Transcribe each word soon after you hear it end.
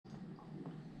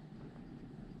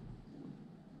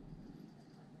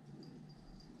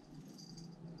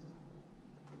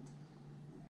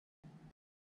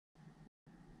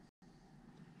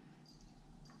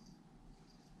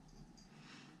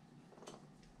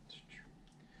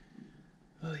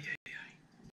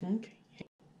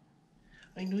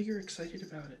know you're excited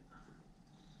about it.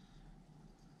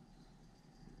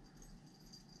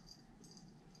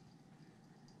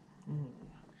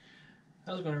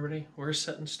 How's it going, everybody? We're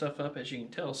setting stuff up. As you can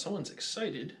tell, someone's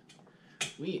excited.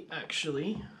 We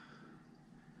actually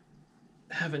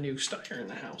have a new Steyr in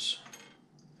the house.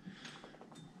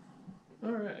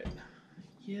 All right.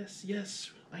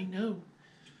 Yes, I know.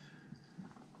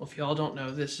 Well, if y'all don't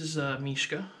know, this is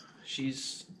Mishka.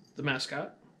 She's the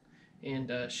mascot,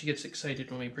 and she gets excited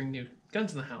when we bring new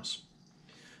guns in the house.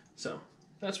 So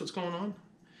that's what's going on.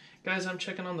 Guys, I'm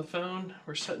checking on the phone.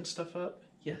 We're setting stuff up.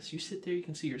 Yes, you sit there, you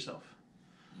can see yourself.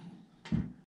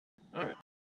 All right.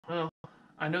 Well,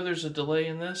 I know there's a delay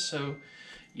in this, so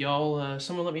y'all,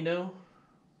 someone let me know.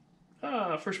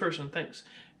 Ah, first person, thanks.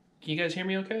 Can you guys hear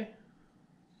me okay?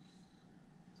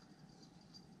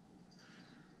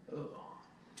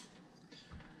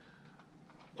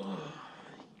 Oh,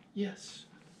 yes.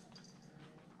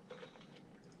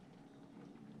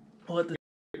 I'll let this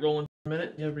roll in for a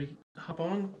minute. Everybody hop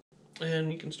on,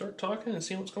 and you can start talking and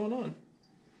see what's going on.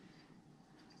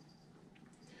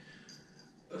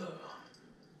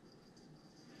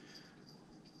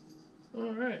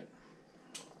 All right.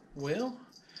 Well,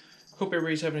 hope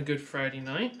everybody's having a good Friday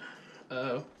night.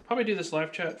 Probably do this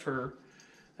live chat for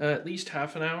at least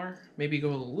half an hour, maybe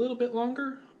go a little bit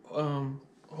longer.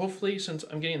 Hopefully, since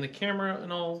I'm getting the camera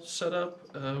and all set up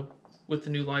with the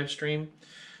new live stream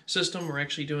system, we're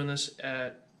actually doing this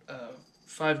at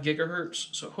 5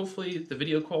 gigahertz. So hopefully the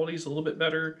video quality is a little bit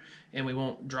better and we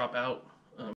won't drop out.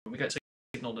 We got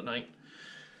signal tonight.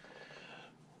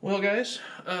 Well, guys,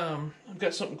 I've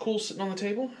got something cool sitting on the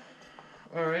table.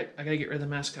 All right, I gotta get rid of the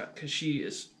mascot because she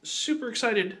is super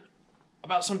excited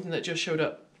about something that just showed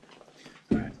up.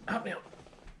 All right, hop down.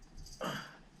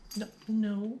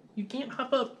 No, you can't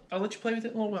hop up. I'll let you play with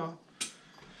it in a little while.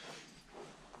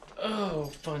 Oh,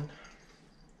 fun.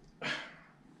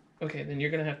 Okay, then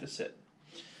you're gonna have to sit.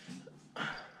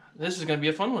 This is gonna be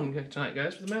a fun one tonight,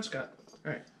 guys, for the mascot.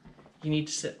 All right, you need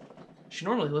to sit. She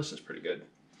normally listens pretty good.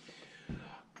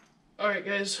 All right,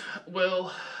 guys.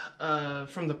 Well,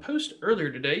 from the post earlier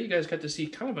today, you guys got to see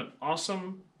kind of an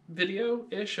awesome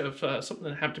video-ish of something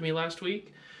that happened to me last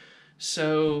week.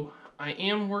 So I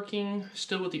am working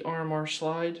still with the RMR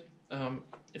slide.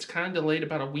 It's kind of delayed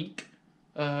about a week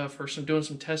for doing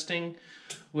some testing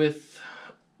with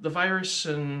the virus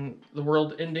and the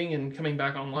world ending and coming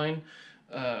back online.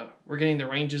 We're getting the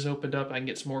ranges opened up. I can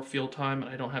get some more field time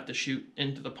and I don't have to shoot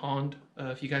into the pond.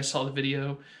 If you guys saw the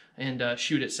video, and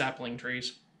shoot at sapling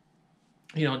trees,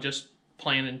 you know, just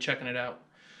playing and checking it out.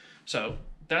 So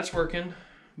that's working,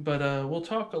 but we'll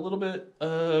talk a little bit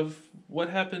of what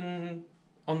happened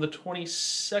on the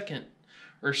 22nd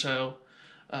or so.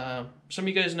 Some of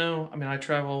you guys know, I mean, I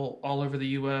travel all over the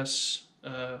US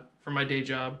for my day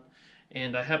job,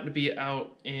 and I happened to be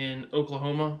out in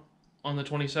Oklahoma on the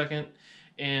 22nd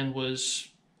and was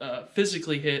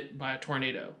physically hit by a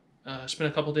tornado.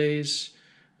 Spent a couple days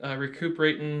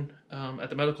recuperating at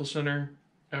the medical center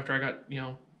after I got, you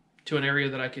know, to an area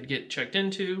that I could get checked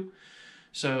into.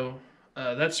 So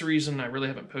that's the reason I really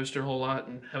haven't posted a whole lot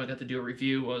and haven't got to do a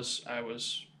review. Was I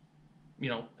was, you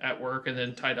know, at work and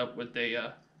then tied up with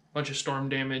a bunch of storm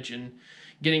damage and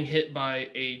getting hit by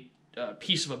a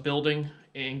piece of a building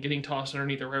and getting tossed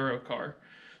underneath a railroad car.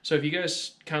 So if you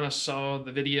guys kind of saw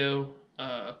the video,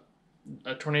 a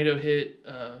tornado hit.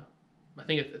 I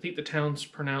think the town's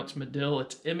pronounced Madill.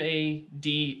 It's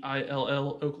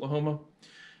Madill, Oklahoma.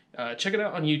 Check it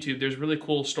out on YouTube. There's a really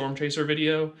cool storm chaser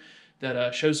video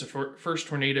that shows the first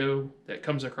tornado that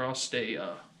comes across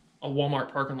a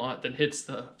Walmart parking lot that hits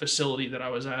the facility that I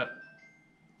was at.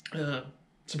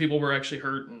 Some people were actually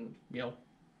hurt and, you know,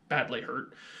 badly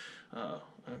hurt.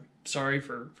 I'm sorry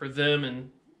for them,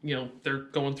 and, you know, they're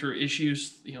going through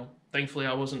issues. You know, thankfully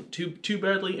I wasn't too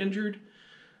badly injured.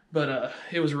 But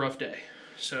it was a rough day.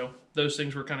 So those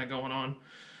things were kind of going on.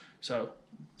 So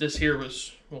this here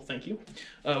was, well, thank you,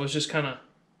 was just kind of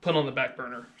put on the back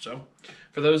burner. So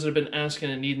for those that have been asking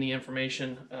and needing the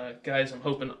information, guys, I'm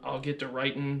hoping I'll get to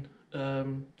writing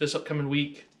this upcoming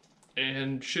week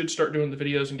and should start doing the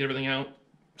videos and get everything out.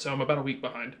 So I'm about a week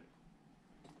behind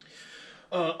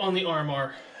on the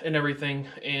RMR and everything,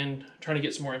 and trying to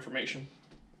get some more information.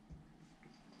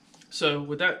 So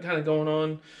with that kind of going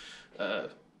on,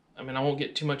 I mean, I won't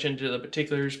get too much into the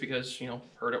particulars because, you know,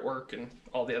 hurt at work and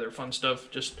all the other fun stuff.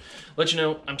 Just let you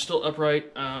know, I'm still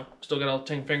upright, still got all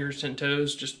 10 fingers, 10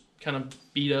 toes, just kind of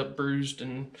beat up, bruised,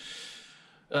 and,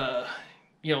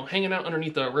 you know, hanging out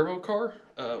underneath a railroad car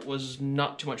was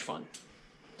not too much fun.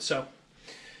 So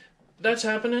that's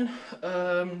happening.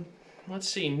 Let's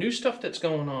see, new stuff that's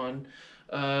going on.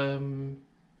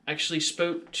 Actually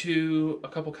spoke to a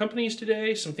couple companies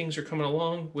today. Some things are coming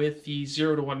along with the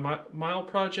 0 to 1 mile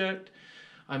project.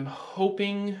 I'm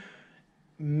hoping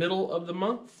middle of the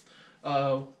month,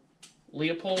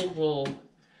 Leopold will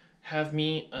have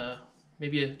me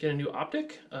maybe get a new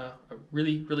optic, a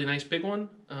really, really nice big one.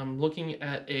 I'm looking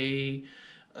at a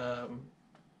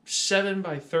 7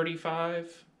 by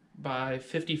 35 by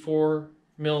 54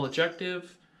 mil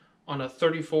objective on a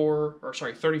 35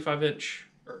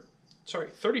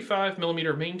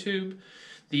 millimeter main tube,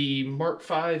 the Mark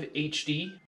V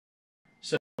HD.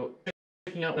 So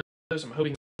checking out those, I'm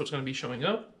hoping that's what's going to be showing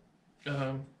up.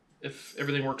 If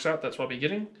everything works out, that's what I'll be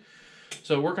getting.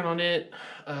 So working on it.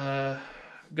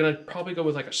 Gonna probably go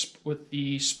with with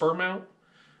the spur mount,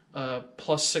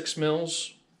 plus 6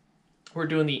 mils. We're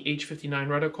doing the H59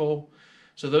 reticle.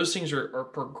 So those things are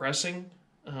progressing.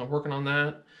 Working on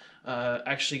that.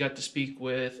 Actually got to speak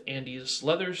with Andy's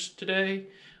Leathers today.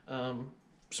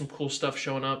 Some cool stuff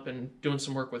showing up and doing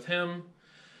some work with him.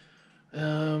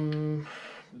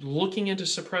 Looking into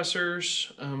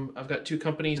suppressors. I've got 2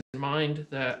 companies in mind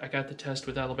that I got to test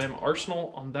with Alabama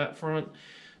Arsenal on that front.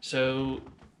 So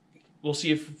we'll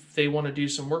see if they want to do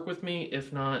some work with me.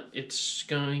 If not, it's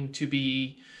going to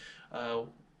be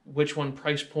which one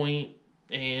price point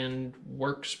and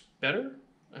works better.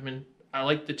 I mean, I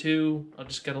like the 2. I'll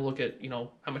just got to look at,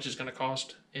 how much it's going to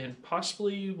cost, and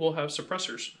possibly we'll have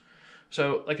suppressors.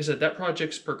 So, like I said, that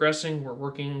project's progressing. We're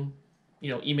working,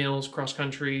 emails cross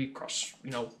country, across,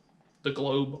 the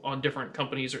globe on different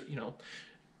companies, or,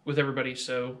 with everybody.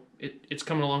 So it's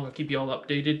coming along. I'll keep you all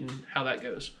updated and how that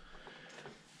goes.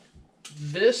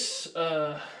 This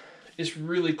is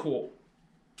really cool.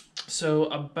 So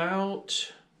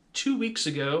about 2 weeks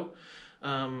ago,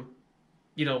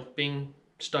 being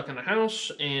stuck in a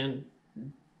house and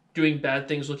doing bad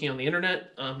things looking on the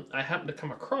internet, I happened to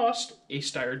come across a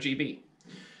Steyr GB.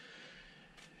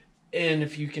 And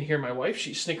if you can hear my wife,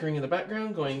 she's snickering in the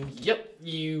background going, yep,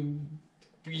 you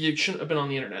shouldn't have been on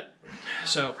the internet.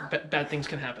 So bad things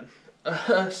can happen.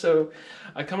 So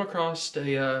I come across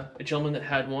a gentleman that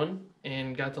had one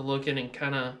and got to looking and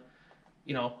kind of,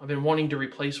 I've been wanting to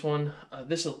replace one.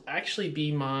 This will actually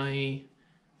be my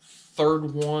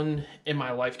 3rd one in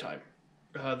my lifetime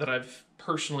that I've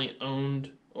personally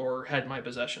owned or had in my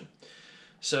possession.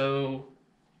 So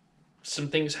some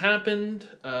things happened.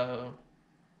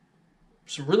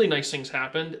 Some really nice things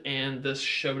happened, and this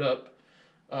showed up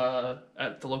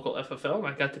at the local FFL, and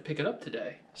I got to pick it up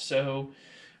today. So,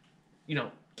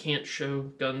 can't show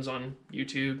guns on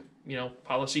YouTube,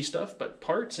 policy stuff, but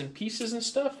parts and pieces and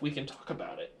stuff, we can talk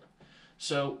about it.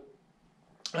 So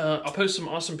I'll post some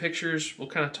awesome pictures. We'll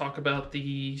kind of talk about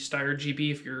the Steyr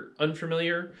GB if you're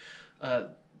unfamiliar.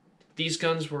 These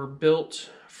guns were built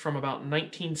from about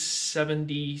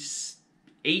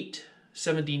 1978,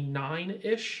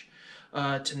 79-ish to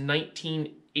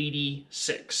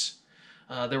 1986.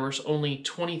 There was only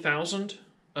 20,000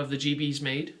 of the GBs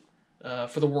made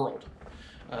for the world.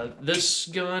 This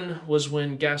gun was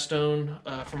when Gaston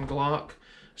from Glock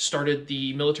started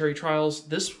the military trials.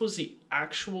 This was the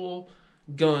actual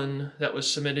gun that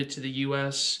was submitted to the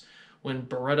U.S. when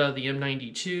Beretta, the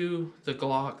M92, the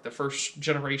Glock, the first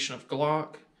generation of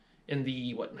Glock in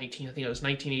the, I think it was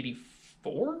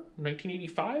 1984?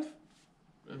 1985?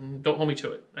 Don't hold me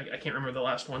to it. I can't remember the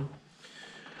last one.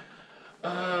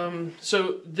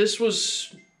 So this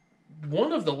was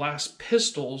one of the last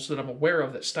pistols that I'm aware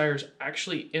of that Steyr's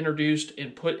actually introduced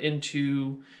and put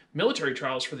into military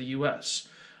trials for the U.S.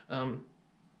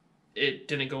 It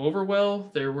didn't go over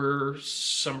well. There were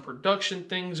some production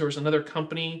things. There was another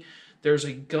company. There's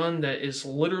a gun that is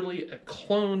literally a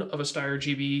clone of a Steyr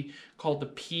GB called the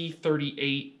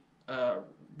P38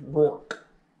 Rourke.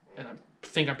 And I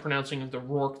think I'm pronouncing the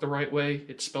Rourke the right way.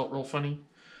 It's spelt real funny.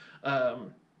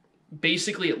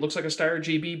 Basically, it looks like a Steyr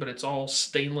GB, but it's all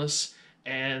stainless,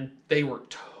 and they were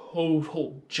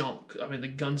total junk. I mean, the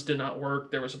guns did not work.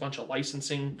 There was a bunch of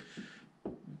licensing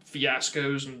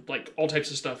fiascos and all types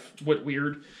of stuff went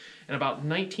weird. And about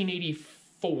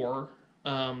 1984,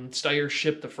 Steyr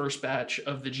shipped the first batch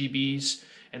of the GBs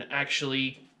and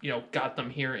actually, got them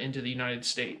here into the United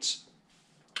States.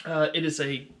 It is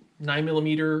a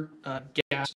 9mm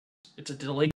gas. It's a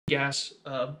delayed gas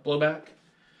blowback.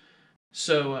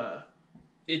 So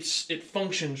it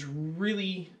functions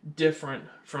really different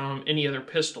from any other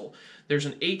pistol. There's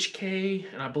an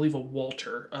HK and I believe a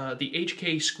Walter. The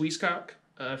HK squeeze cock,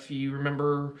 if you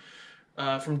remember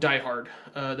from Die Hard,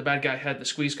 the bad guy had the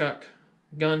squeeze cock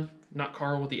gun, not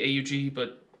Carl with the AUG,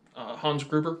 but Hans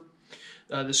Gruber.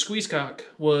 The squeeze cock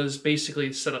was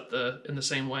basically set up in the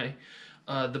same way.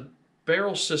 The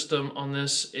barrel system on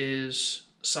this is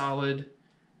solid.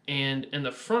 and in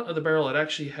the front of the barrel it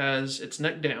actually has, it's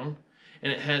neck down,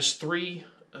 and it has two,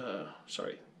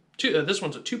 this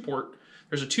one's a 2-port.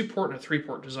 There's a 2-port and a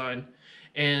 3-port design.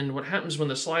 And what happens when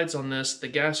the slides on this, the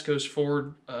gas goes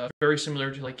forward, very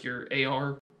similar to like your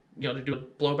AR, to do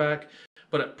a blowback,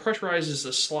 but it pressurizes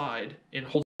the slide and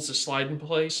holds the slide in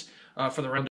place for the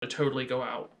round to totally go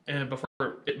out and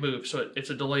before it moves. So it's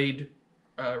a delayed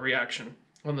reaction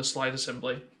on the slide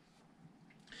assembly.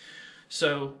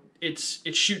 So it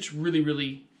shoots really,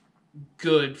 really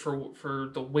good for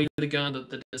the weight of the gun,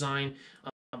 the design.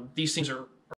 These things are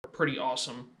pretty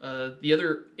awesome. The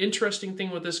other interesting thing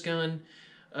with this gun,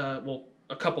 well,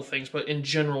 a couple things, but in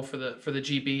general for the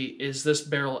GB, is this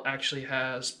barrel actually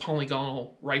has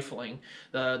polygonal rifling,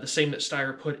 the same that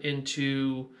Steyr put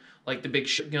into like the big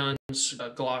ship guns.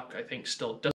 Glock, I think,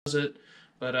 still does it,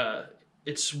 but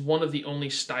it's one of the only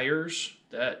Steyrs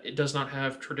that it does not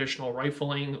have traditional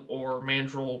rifling or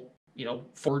mandrel,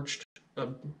 forged,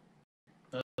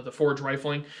 the forged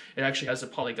rifling. It actually has a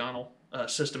polygonal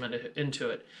system into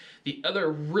it. The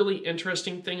other really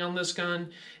interesting thing on this gun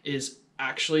is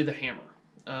actually the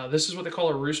hammer. This is what they call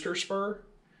a rooster spur,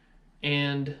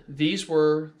 and these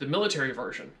were the military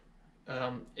version.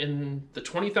 In the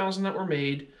 20,000 that were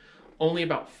made, only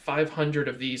about 500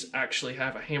 of these actually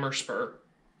have a hammer spur.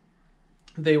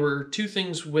 They were two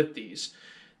things with these.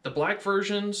 The black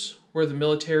versions were the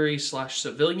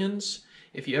military/civilians.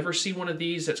 If you ever see one of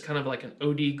these that's kind of like an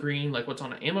OD green, like what's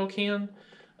on an ammo can,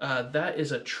 that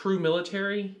is a true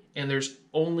military, and there's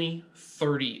only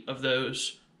 30 of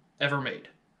those ever made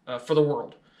for the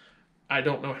world. I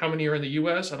don't know how many are in the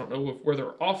US, I don't know where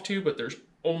they're off to, but there's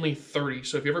only 30.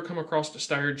 So if you ever come across a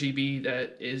Steyr GB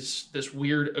that is this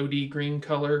weird OD green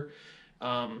color,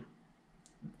 and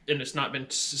it's not been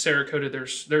Cerakoted,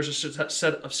 there's a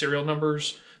set of serial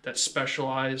numbers that's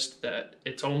specialized that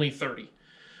it's only 30.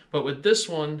 But with this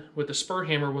one, with the spur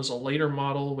hammer, was a later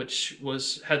model, which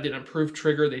had an improved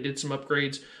trigger. They did some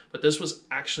upgrades, but this was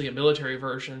actually a military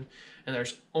version, and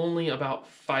there's only about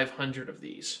 500 of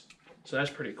these. So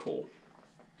that's pretty cool.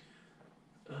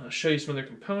 I'll show you some other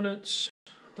components.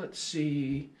 Let's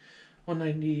see.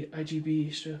 190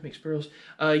 IGB makes barrels.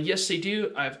 Yes, they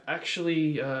do. I've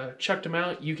actually checked them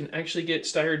out. You can actually get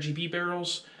Steyr GB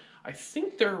barrels. I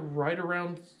think they're right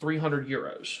around 300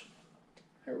 euros.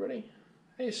 Hey, everybody.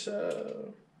 Hey,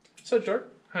 so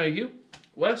Dark, how are you?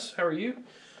 Wes, how are you?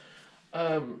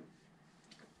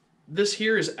 This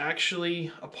here is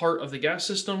actually a part of the gas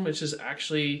system, which is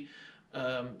actually,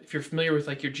 if you're familiar with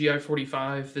like your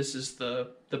GI-45, this is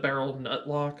the barrel nut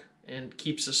lock and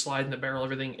keeps the slide in the barrel,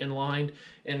 everything in line,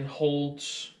 and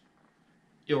holds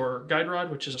your guide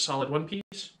rod, which is a solid one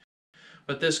piece.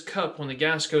 But this cup, when the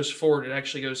gas goes forward, it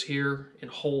actually goes here and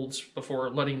holds before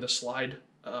letting the slide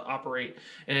operate.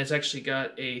 And it's actually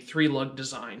got a 3-lug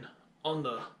design on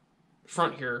the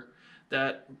front here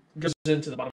that goes into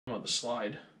the bottom of the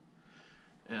slide.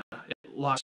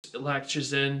 It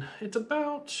latches in. It's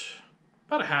about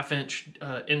a 1/2 inch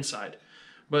inside,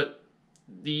 but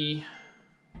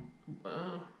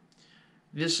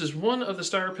this is one of the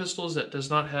Steyr pistols that does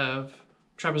not have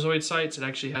trapezoid sights. It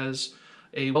actually has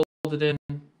a welded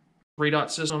in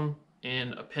 3-dot system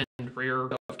and a pinned rear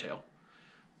dovetail.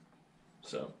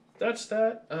 So that's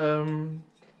that.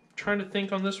 Trying to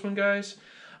think on this one, guys.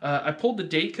 I pulled the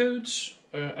date codes.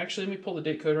 Actually, let me pull the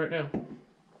date code right now.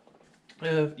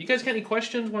 You guys got any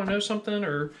questions? Want to know something,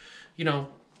 or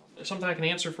something I can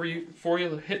answer for you?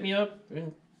 Hit me up.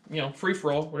 And, free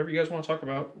for all, whatever you guys want to talk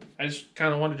about. I just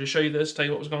kind of wanted to show you this, tell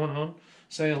you what was going on,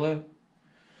 say hello.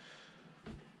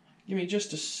 Give me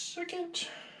just a second.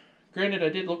 Granted, I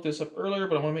did look this up earlier,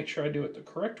 but I want to make sure I do it the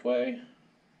correct way.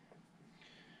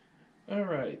 All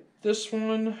right, this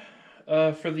one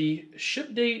for the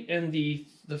ship date and the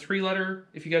 3-letter.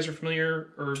 If you guys are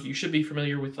familiar, or you should be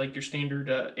familiar with like your standard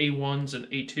A1s and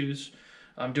A2s,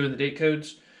 doing the date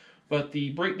codes. But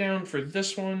the breakdown for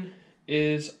this one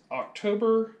is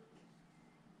October,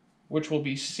 which will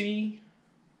be C.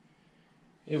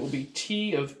 It will be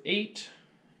T of 8,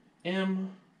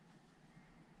 M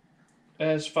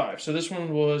as 5. So this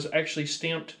one was actually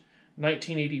stamped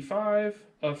 1985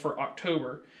 for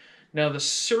October. Now the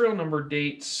serial number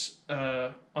dates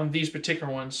on these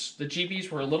particular ones, the GBs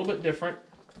were a little bit different.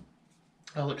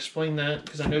 I'll explain that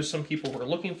because I know some people were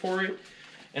looking for it,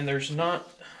 and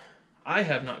I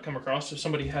have not come across. If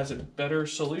somebody has a better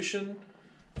solution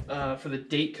for the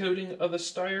date coding of the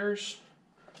Steyrs,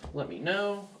 let me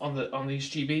know on these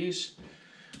GBs.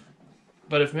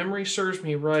 But if memory serves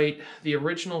me right, the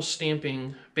original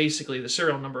stamping, basically the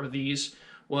serial number of these,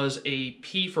 was a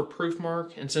P for proof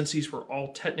mark, and since these were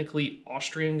all technically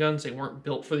Austrian guns, they weren't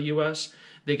built for the US,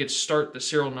 they could start the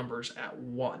serial numbers at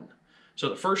 1. So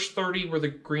the first 30 were the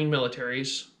green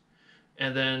militaries,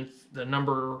 and then the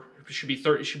number should be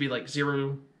 30, it should be like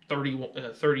 0,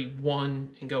 30, 31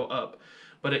 and go up.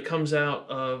 But it comes out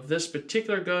of this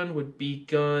particular gun would be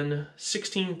gun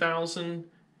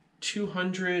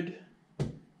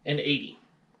 16,280.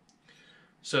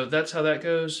 So that's how that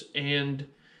goes. And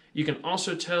you can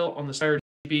also tell on the Steyr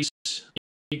GB,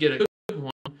 you get a good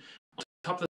one. On the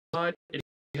top of the side, it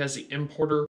has the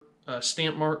importer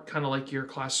stamp mark, kind of like your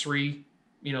class 3,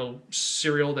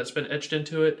 serial that's been etched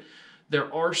into it.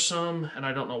 There are some, and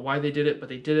I don't know why they did it, but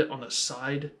they did it on the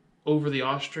side over the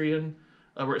Austrian,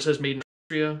 where it says made in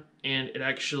Austria, and it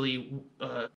actually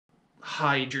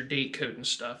hides your date code and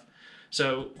stuff.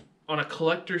 So on a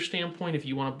collector standpoint, if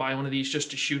you want to buy one of these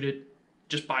just to shoot it,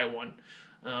 just buy one.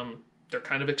 They're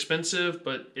kind of expensive,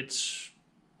 but it's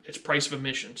price of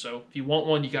admission. So if you want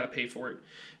one, you got to pay for it.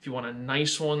 If you want a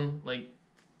nice one like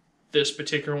this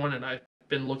particular one, and I've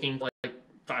been looking like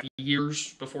 5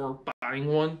 years before buying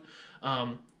one,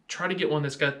 try to get one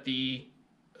that's got the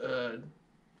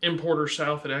importer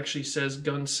south. It actually says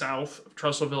gun south of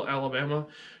Trussellville, Alabama.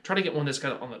 Try to get one that's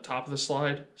got it on the top of the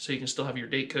slide so you can still have your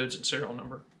date codes and serial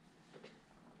number.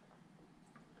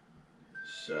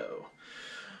 So,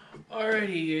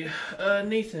 alrighty,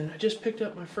 Nathan, I just picked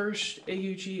up my first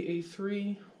AUG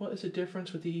A3. What is the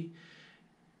difference with the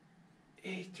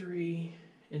A3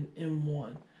 and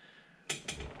M1?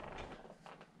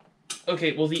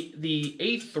 Okay, well the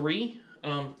A3,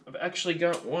 I've actually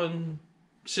got one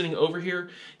sitting over here.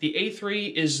 The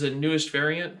A3 is the newest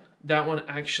variant. That one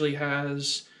actually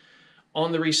has,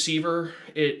 on the receiver,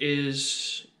 it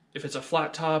is, if it's a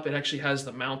flat top, it actually has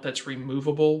the mount that's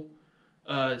removable.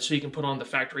 So you can put on the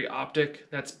factory optic.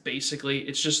 That's basically,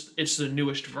 it's the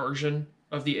newest version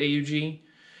of the AUG.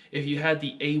 If you had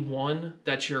the A1,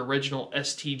 that's your original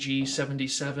STG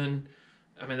 77.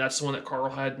 I mean, that's the one that Carl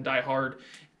had in Die Hard.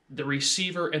 The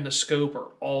receiver and the scope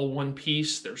are all one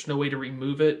piece. There's no way to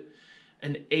remove it.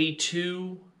 An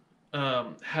A2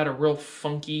 had a real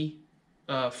funky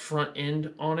front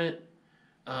end on it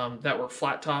that were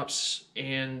flat tops,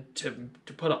 and to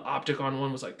put an optic on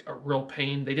one was like a real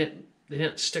pain. They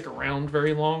didn't stick around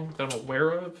very long that I'm aware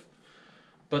of.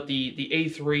 But the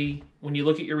A3, when you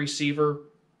look at your receiver,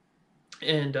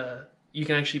 and you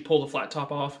can actually pull the flat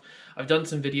top off. I've done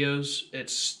some videos.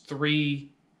 It's 3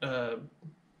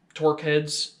 torque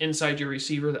heads inside your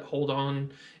receiver that hold on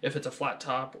if it's a flat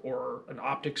top or an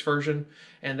optics version,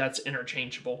 and that's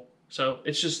interchangeable. So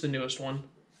it's just the newest one.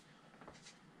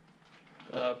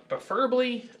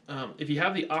 Preferably, if you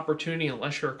have the opportunity,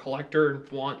 unless you're a collector and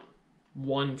want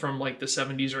one from like the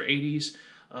 70s or 80s,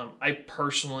 I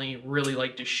personally really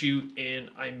like to shoot, and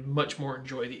I much more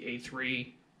enjoy the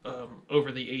A3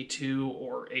 over the A2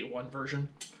 or A1 version.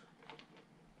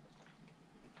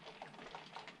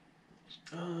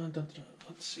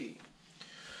 Let's see.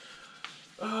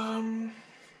 Oh,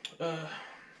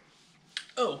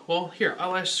 well, here,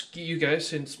 I'll ask you guys,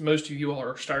 since most of you all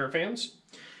are Steyr fans,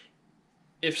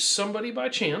 if somebody by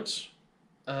chance,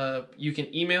 you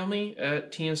can email me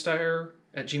at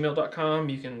tnsteyr@gmail.com,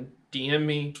 you can DM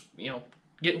me,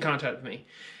 get in contact with me.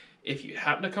 If you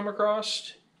happen to come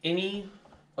across any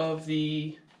of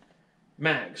the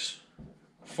mags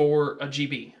for a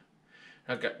GB,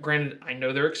 now, granted, I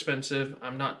know they're expensive.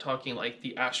 I'm not talking like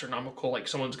the astronomical, like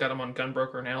someone's got them on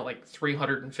Gunbroker now, like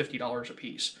 $350 a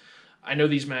piece. I know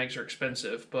these mags are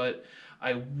expensive, but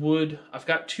I've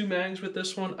got 2 mags with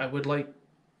this one. I would like,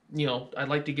 I'd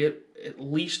like to get at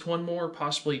least one more,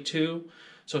 possibly 2.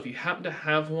 So if you happen to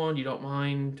have one, you don't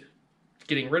mind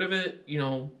getting rid of it,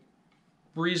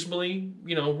 reasonably,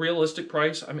 realistic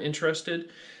price, I'm interested.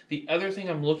 The other thing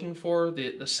I'm looking for,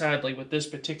 sadly with this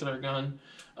particular gun,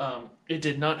 it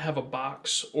did not have a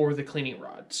box or the cleaning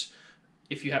rods.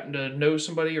 If you happen to know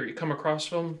somebody or you come across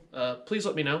them, please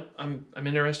let me know. I'm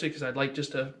interested, because I'd like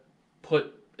just to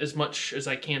put as much as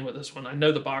I can with this one. I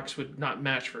know the box would not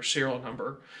match for serial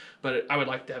number, but I would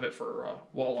like to have it for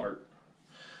wall art.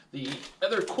 The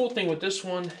other cool thing with this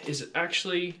one is it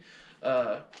actually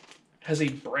has a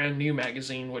brand new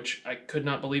magazine, which I could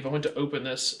not believe. I went to open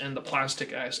this and the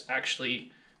plastic is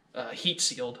actually heat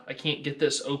sealed. I can't get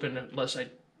this open unless I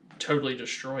totally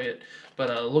destroy it.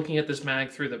 But looking at this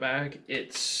mag through the bag,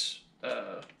 it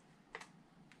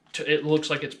looks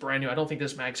like it's brand new. I don't think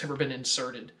this mag's ever been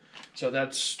inserted. So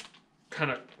that's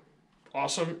kind of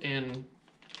awesome, and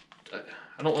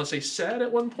I don't want to say sad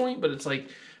at one point, but it's like,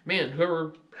 man,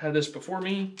 whoever had this before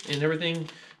me and everything,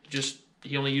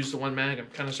 he only used the one mag. I'm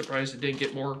kind of surprised it didn't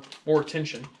get more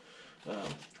attention.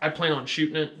 I plan on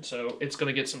shooting it, so it's going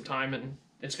to get some time, and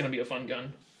it's going to be a fun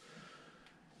gun.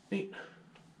 Neat.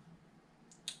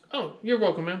 Oh, you're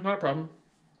welcome, man. Not a problem.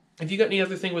 If you got any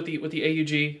other thing with the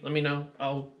AUG, let me know.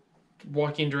 I'll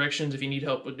walk you in directions if you need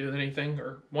help with doing anything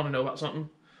or want to know about something.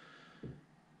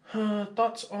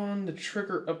 Thoughts on the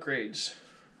trigger upgrades?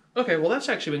 Okay, well that's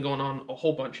actually been going on a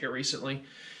whole bunch here recently.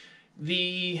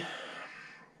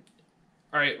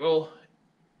 Alright, well,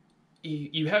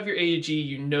 you have your AUG,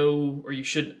 you know, or you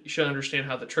should understand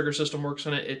how the trigger system works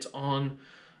in it. It's on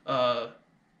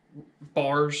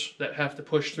bars that have to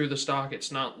push through the stock.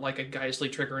 It's not like a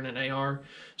Geisley trigger in an AR.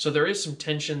 So there is some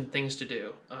tension things to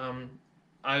do.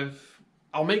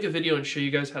 I'll make a video and show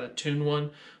you guys how to tune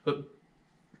one, but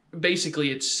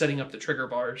basically it's setting up the trigger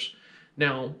bars.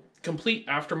 Now, complete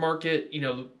aftermarket, you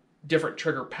know, different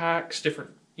trigger packs,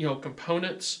 different, you know,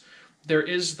 components. There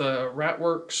is the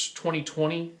Ratworks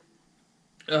 2020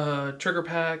 trigger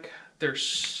pack.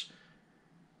 There's,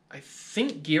 I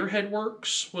think Gearhead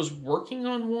Works was working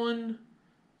on one.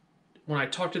 When I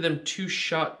talked to them two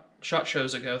shot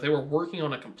shows ago, they were working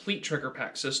on a complete trigger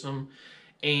pack system,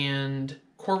 and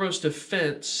Corvus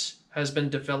Defense has been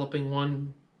developing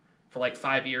one for like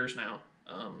 5 years now.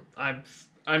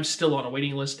 I'm still on a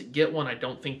waiting list to get one. I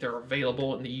don't think they're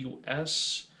available in the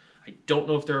US. I don't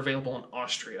know if they're available in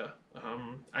Austria.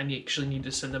 I actually need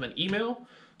to send them an email,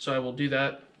 so I will do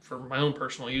that for my own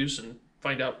personal use and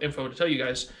find out info to tell you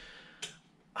guys.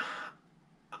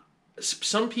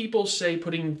 Some people say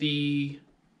putting the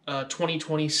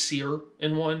 2020 Sear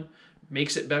in one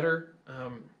makes it better.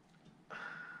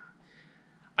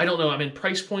 I don't know. I mean,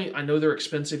 price point, I know they're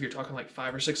expensive. You're talking like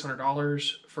 $500 or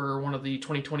 $600 for one of the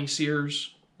 2020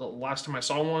 Sears. The last time I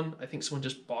saw one, I think someone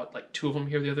just bought like 2 of them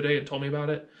here the other day and told me about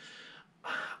it.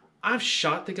 I've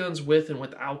shot the guns with and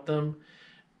without them,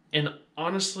 and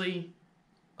honestly,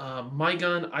 my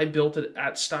gun, I built it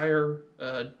at Steyr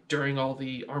during all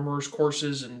the armorers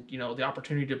courses and, you know, the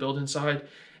opportunity to build inside,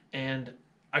 and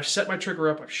I've set my trigger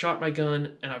up, I've shot my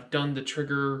gun, and I've done the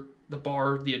trigger, the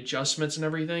bar, the adjustments and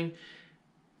everything.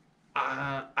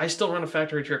 I still run a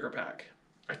factory trigger pack.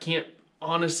 I can't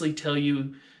honestly tell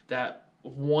you that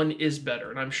one is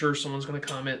better, and I'm sure someone's going to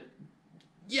comment,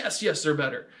 yes, they're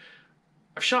better.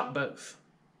 I've shot both.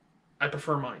 I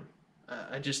prefer mine.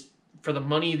 For the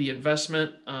money, the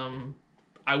investment,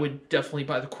 I would definitely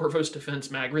buy the Corvus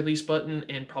Defense mag release button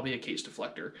and probably a case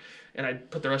deflector. And I'd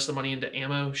put the rest of the money into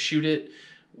ammo, shoot it.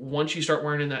 Once you start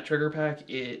wearing in that trigger pack,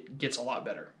 it gets a lot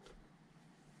better.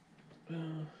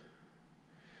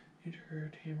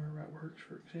 Hammer Ratworks,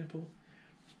 for example.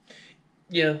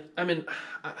 Yeah, I mean,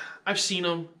 I've seen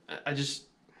them. I just,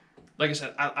 like I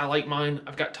said, I like mine.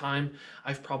 I've got time.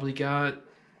 I've probably got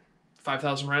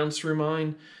 5,000 rounds through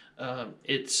mine.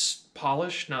 It's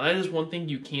polished. Now, that is one thing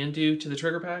you can do to the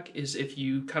trigger pack, is if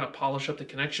you kind of polish up the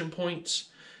connection points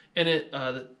in it,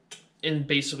 in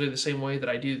basically the same way that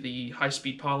I do the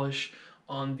high-speed polish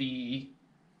on the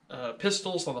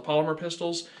pistols, on the polymer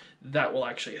pistols, that will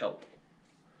actually help.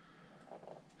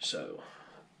 So,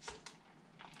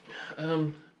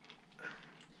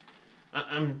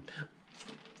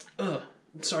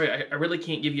 sorry, I really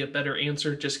can't give you a better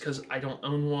answer just because I don't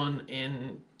own one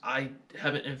and I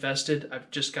haven't invested.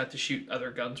 I've just got to shoot other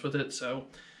guns with it, so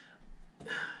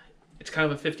it's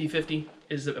kind of a 50-50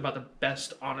 is about the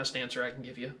best honest answer I can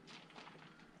give you.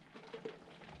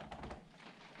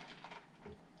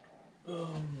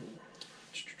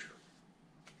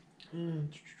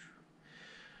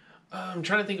 I'm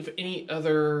trying to think of any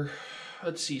other,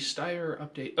 let's see, Steyr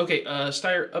update. Okay,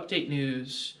 Steyr update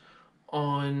news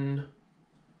on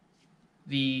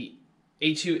the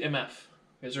A2MF,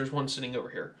 because there's one sitting over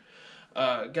here.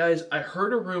 Guys, I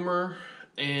heard a rumor,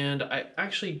 and I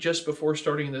actually, just before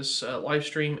starting this live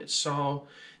stream, saw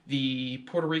the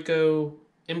Puerto Rico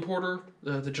importer,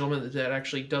 the gentleman that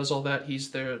actually does all that.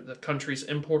 He's the country's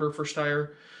importer for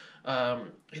Steyr.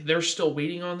 They're still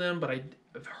waiting on them, but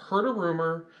I've heard a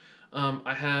rumor.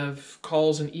 I have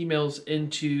calls and emails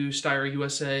into Steyr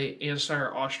USA and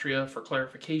Steyr Austria for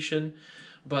clarification,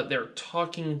 but they're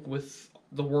talking with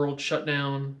the world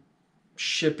shutdown,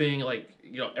 shipping, like,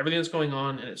 you know, everything that's going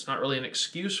on, and it's not really an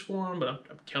excuse for them, but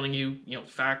I'm telling you, you know,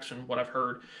 facts and what I've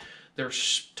heard. They're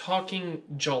talking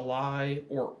July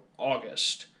or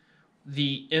August.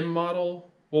 The M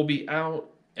model will be out,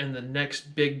 and the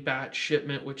next big batch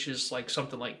shipment, which is like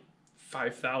something like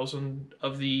 5,000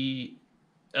 of the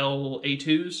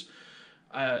LA2s.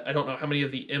 I don't know how many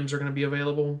of the M's are going to be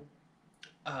available.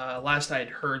 Last I had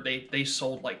heard, they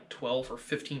sold like 12 or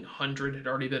 1,500 had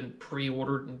already been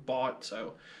pre-ordered and bought.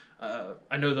 So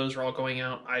I know those are all going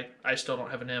out. I still don't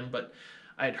have an M, but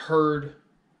I'd heard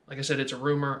Like I said, it's a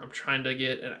rumor. I'm trying to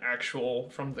get an actual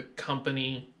from the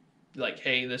company, like,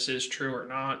 hey, this is true or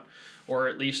not, or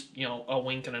at least, you know, a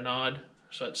wink and a nod.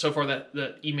 So far that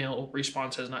the email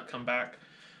response has not come back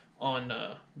on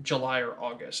July or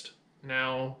August.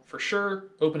 Now, for sure,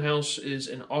 open house is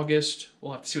in August.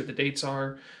 We'll have to see what the dates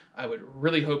are. I would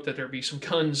really hope that there be some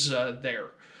guns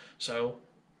there. So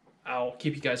I'll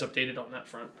keep you guys updated on that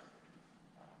front.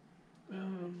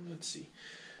 Let's see.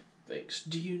 Thanks.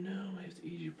 Do you know if the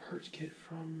AUG parts kit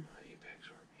from Apex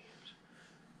or Games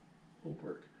will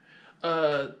work?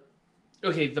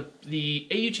 Okay, the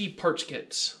AUG parts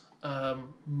kits.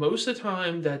 Most of the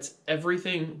time, that's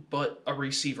everything but a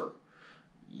receiver.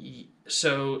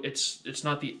 So it's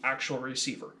not the actual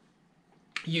receiver.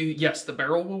 Yes, the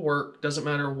barrel will work. Doesn't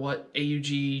matter what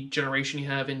AUG generation you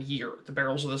have in year. The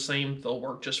barrels are the same. They'll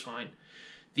work just fine.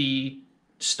 The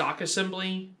stock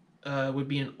assembly would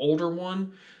be an older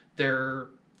one. There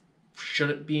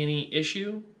shouldn't be any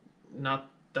issue. Not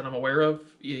that I'm aware of.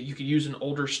 You could use an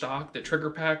older stock. The trigger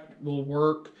pack will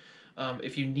work.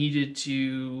 If you needed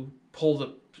to pull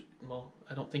the, well,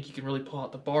 I don't think you can really pull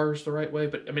out the bars the right way,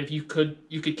 but I mean, if you could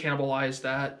cannibalize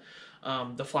that.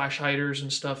 The flash hiders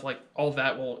and stuff, like all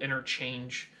that will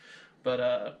interchange.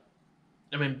 But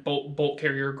I mean, bolt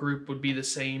carrier group would be the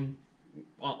same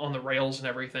on the rails and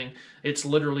everything. It's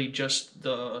literally just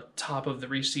the top of the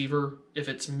receiver, if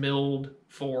it's milled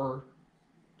for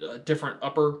different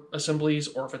upper assemblies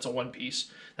or if it's a one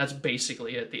piece. That's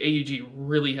basically it. The AUG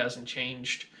really hasn't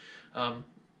changed.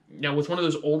 Now with one of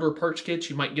those older parts kits,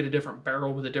 you might get a different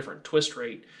barrel with a different twist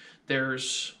rate.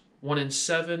 There's 1 in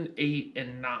 7, 8,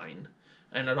 and 9,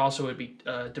 and it also would be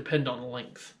depend on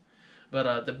length.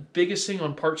 But the biggest thing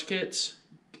on parts kits,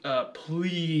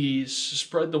 please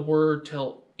spread the word.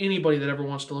 Tell anybody that ever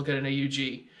wants to look at an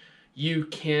AUG, you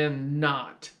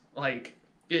cannot, like,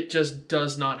 it just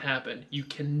does not happen. You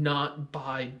cannot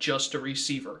buy just a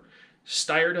receiver.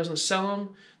 Steyr doesn't sell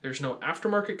them. There's no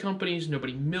aftermarket companies.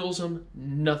 Nobody mills them.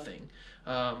 Nothing.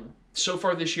 So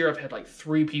far this year, I've had like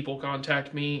 3 people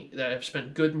contact me that have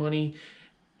spent good money,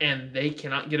 and they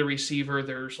cannot get a receiver.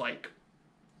 There's like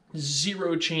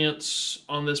 0 chance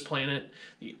on this planet.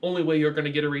 The only way you're going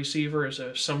to get a receiver is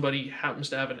if somebody happens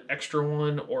to have an extra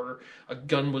one, or a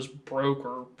gun was broke,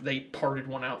 or they parted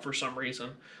one out for some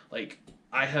reason. Like,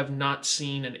 I have not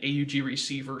seen an AUG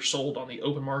receiver sold on the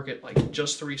open market, like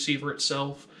just the receiver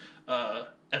itself,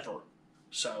 ever.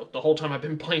 So the whole time I've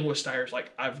been playing with Steyrs,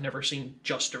 like, I've never seen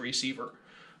just a receiver.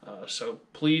 So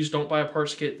please don't buy a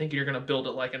parts kit thinking you're going to build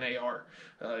it like an AR.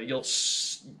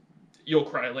 You'll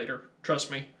cry later.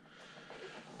 Trust me.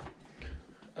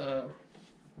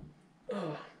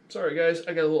 Sorry guys,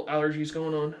 I got a little allergies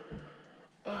going on.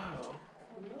 Oh.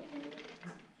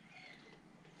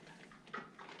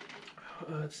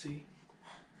 Let's see.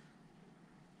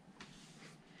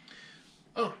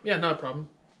 Oh, yeah, not a problem.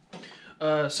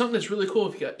 Something that's really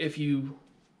cool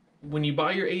when you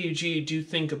buy your AUG, do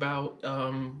think about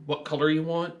what color you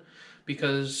want,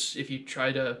 because if you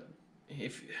try to,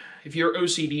 if you're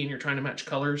OCD and you're trying to match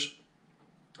colors,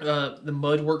 the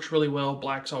mud works really well.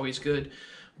 Black's always good,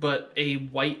 but a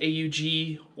white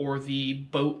AUG or the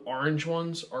boat orange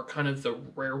ones are kind of the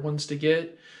rare ones to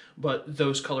get. But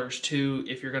those colors too,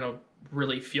 if you're gonna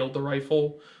really field the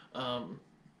rifle,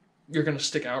 you're gonna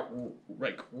stick out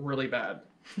like really bad.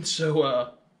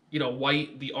 So you know,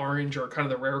 white, the orange are kind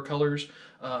of the rare colors.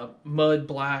 Mud,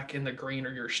 black, and the green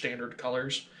are your standard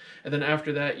colors. And then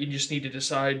after that, you just need to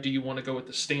decide, do you want to go with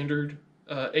the standard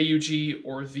AUG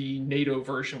or the NATO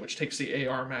version, which takes the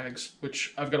AR mags,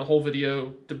 which I've got a whole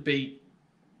video debate.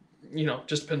 You know,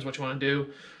 just depends what you want to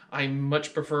do. I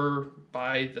much prefer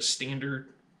buy the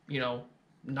standard, you know,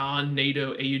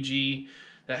 non-NATO AUG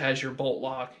that has your bolt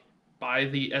lock. Buy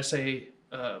the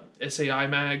SAI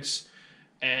mags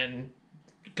and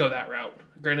go that route.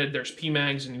 Granted, there's P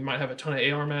mags and you might have a ton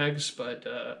of AR mags, but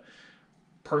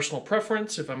personal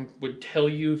preference, if I would tell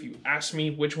you, if you ask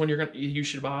me which one you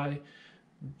should buy,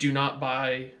 do not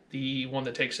buy the one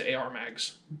that takes the AR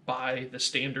mags. Buy the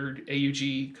standard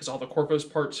AUG, because all the Corpus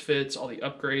parts fits, all the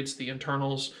upgrades, the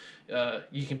internals,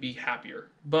 you can be happier.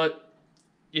 But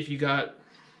if you got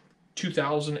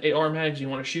 2,000 AR mags, you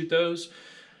want to shoot those,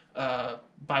 buy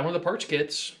one of the parts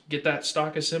kits, get that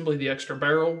stock assembly, the extra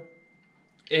barrel,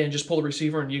 and just pull the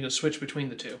receiver and you can switch between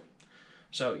the two.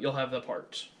 So you'll have the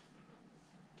parts.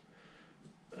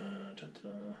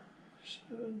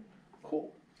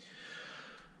 Cool.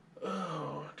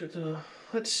 Oh,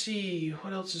 let's see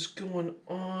what else is going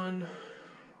on.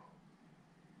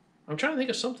 I'm trying to think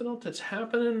of something else that's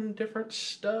happening, different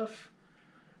stuff.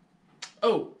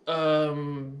 Oh,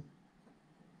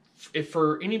 if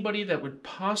for anybody that would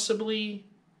possibly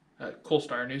cool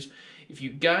Steyr news. If you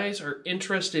guys are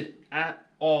interested at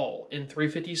all in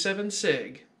 357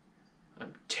 SIG,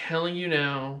 I'm telling you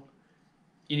now,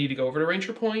 you need to go over to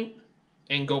Ranger Point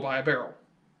and go buy a barrel.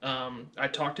 I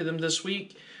talked to them this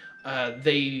week.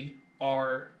 They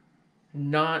are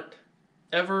not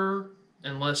ever,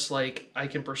 unless like I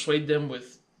can persuade them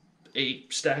with a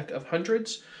stack of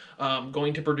hundreds,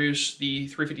 going to produce the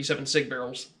 357 SIG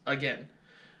barrels again.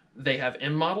 They have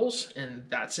M models, and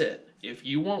that's it. If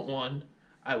you want one,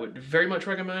 I would very much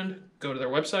recommend go to their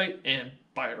website and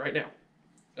buy it right now.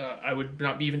 I would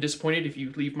not be even disappointed if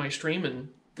you leave my stream and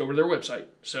go to their website.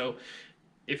 So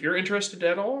if you're interested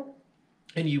at all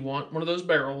and you want one of those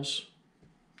barrels,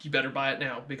 you better buy it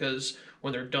now, because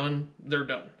when they're done, they're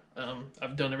done.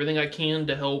 I've done everything I can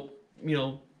to help,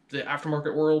 the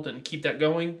aftermarket world and keep that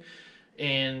going,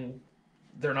 and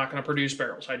they're not going to produce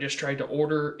barrels. I just tried to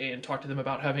order and talk to them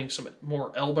about having some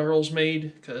more L barrels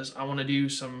made, because I want to do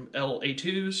some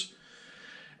LA2s.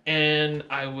 And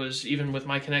I was, even with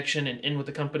my connection and in with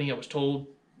the company, I was told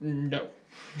no.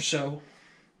 So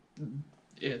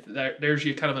there's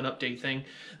you kind of an update thing.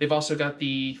 They've also got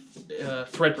the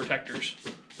thread protectors.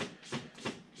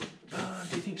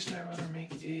 Do you think Steyr will ever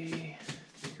make a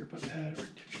thicker butt pad or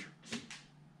texture?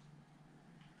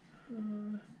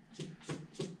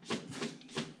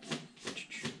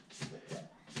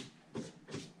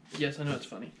 Yes, I know it's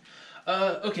funny.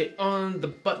 Okay, on the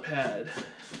butt pad.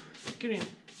 Good evening.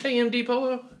 Hey, MD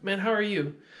Polo. Man, how are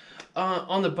you?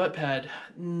 On the butt pad,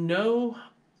 no.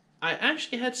 I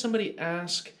actually had somebody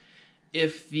ask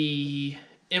if the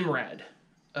MRAD,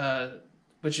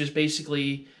 which is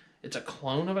basically, it's a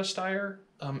clone of a Steyr,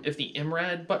 if the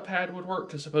MRAD butt pad would work,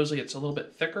 because supposedly it's a little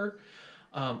bit thicker.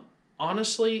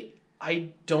 Honestly, I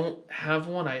don't have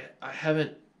one. I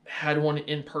haven't had one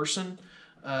in person.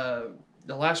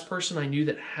 The last person I knew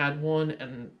that had one,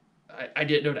 and I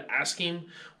didn't know to ask him,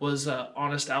 was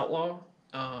Honest Outlaw.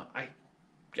 I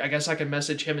guess I can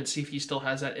message him and see if he still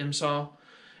has that MSAW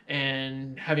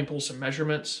and have him pull some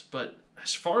measurements. But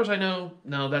as far as I know,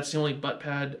 no, that's the only butt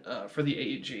pad for the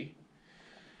AEG.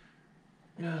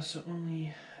 So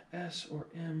only S or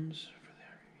M's for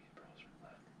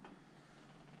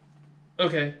the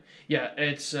Okay, yeah,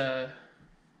 it's yeah,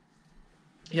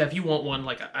 if you want one,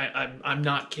 like I'm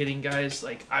not kidding, guys.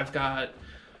 Like, I've got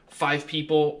 5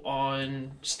 people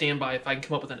on standby if I can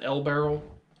come up with an L barrel.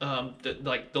 That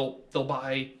like they'll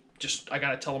buy. Just I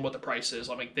gotta tell them what the price is.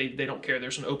 I mean, they don't care.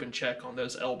 There's an open check on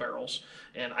those L barrels,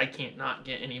 and I can't not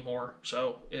get any more.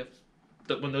 So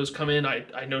when those come in,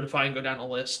 I notify and go down a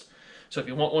list. So if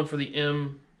you want one for the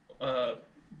M,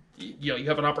 you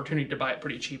have an opportunity to buy it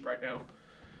pretty cheap right now.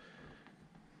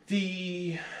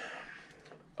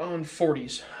 On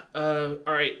 40s.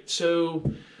 All right,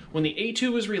 so when the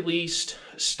A2 was released,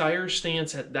 Steyr's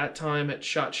stance at that time at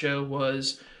SHOT Show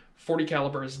was 40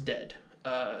 caliber is dead.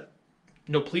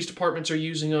 No police departments are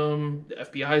using them. The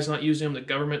FBI is not using them. The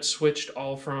government switched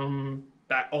all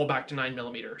back to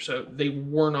 9mm. So they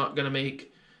were not going to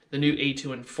make the new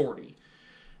A2 in 40.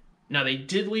 Now they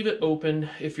did leave it open.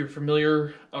 If you're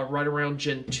familiar, right around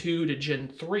Gen 2 to Gen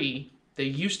 3, they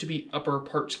used to be upper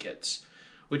parts kits,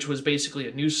 which was basically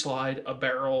a new slide, a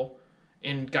barrel,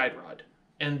 and guide rod.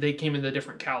 And they came in the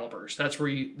different calibers. That's where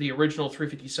the original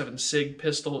 357 SIG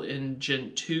pistol in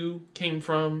Gen 2 came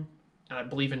from. And I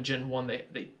believe in Gen 1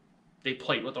 they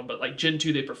played with them. But like Gen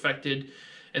 2 they perfected.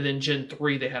 And then Gen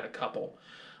 3 they had a couple.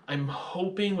 I'm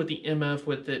hoping with the MF,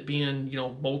 with it being,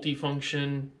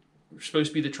 multifunction, supposed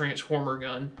to be the transformer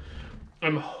gun,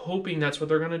 I'm hoping that's what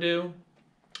they're going to do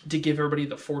to give everybody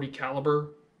the 40 caliber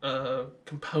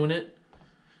component.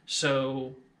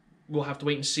 So we'll have to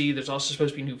wait and see. There's also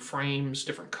supposed to be new frames,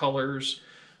 different colors.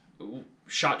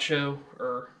 SHOT Show,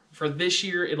 or for this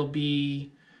year, it'll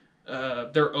be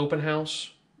their open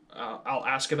house. I'll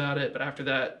ask about it, but after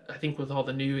that, I think with all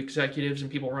the new executives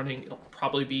and people running, it'll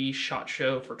probably be SHOT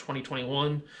Show for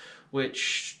 2021,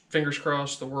 which, fingers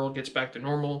crossed, the world gets back to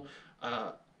normal.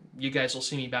 You guys will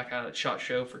see me back out at SHOT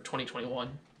Show for 2021.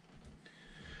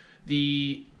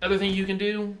 The other thing you can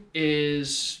do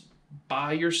is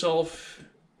buy yourself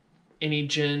any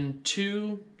Gen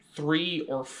 2, 3,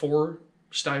 or 4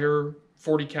 Steyr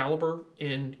 40 caliber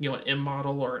in an M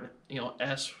model or an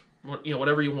S,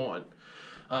 whatever you want.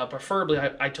 Preferably,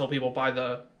 I tell people buy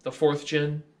the 4th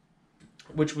gen,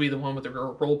 which would be the one with the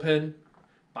roll pin.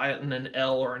 Buy it in an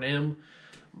L or an M.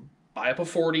 Buy up a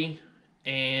 40,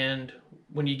 and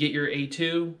when you get your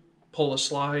A2, pull a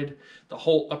slide. The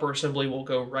whole upper assembly will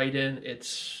go right in.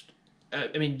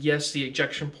 Yes, the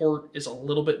ejection port is a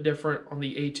little bit different on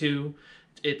the A2.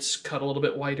 It's cut a little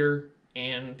bit wider,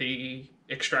 and the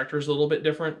extractor is a little bit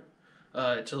different.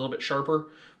 It's a little bit sharper,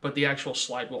 but the actual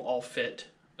slide will all fit.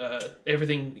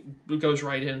 Everything goes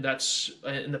right in. That's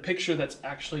in the picture. That's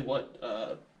actually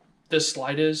what this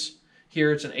slide is.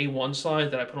 Here it's an A1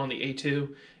 slide that I put on the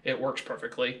A2. It works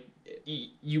perfectly.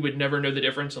 You would never know the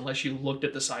difference unless you looked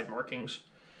at the side markings.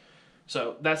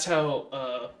 So that's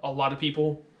how a lot of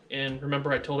people, and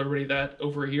remember I told everybody that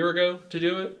over a year ago to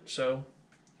do it. So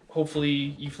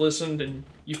hopefully you've listened and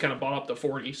you've kind of bought up the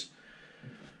 40s.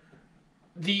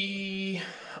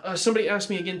 Somebody asked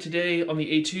me again today on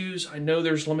the A2s. I know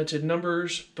there's limited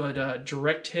numbers, but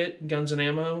Direct Hit Guns and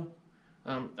Ammo,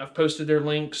 I've posted their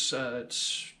links.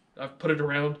 I've put it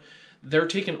around. They're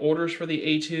taking orders for the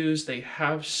A2s. They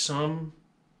have some.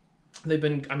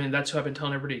 That's who I've been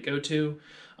telling everybody to go to.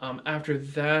 After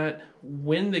that,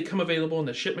 when they come available and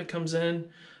the shipment comes in,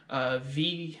 what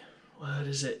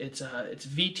is it? It's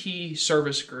VT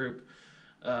Service Group.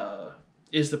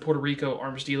 Is the Puerto Rico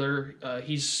arms dealer.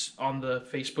 He's on the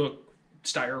Facebook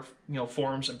Steyr,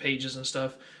 forums and pages and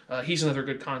stuff. He's another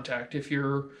good contact if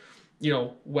you're,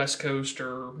 West Coast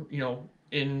or,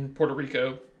 in Puerto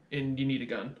Rico and you need a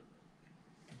gun.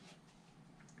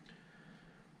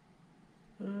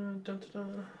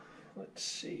 Let's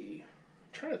see.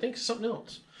 I'm trying to think of something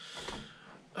else.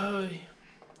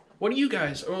 What do you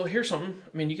guys? Well, here's something.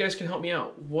 You guys can help me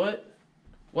out. What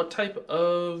type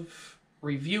of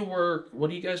review work? What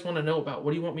do you guys want to know about?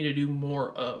 What do you want me to do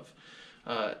more of?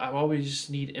 I always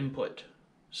need input.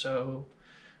 So,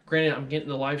 granted, I'm getting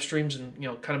the live streams and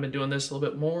kind of been doing this a little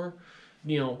bit more.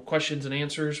 Questions and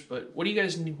answers. But what do you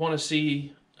guys want to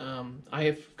see? I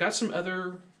have got some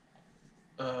other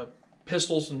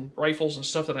pistols and rifles and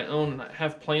stuff that I own, and I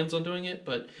have plans on doing it.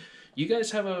 But you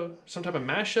guys have some type of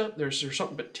mashup? There's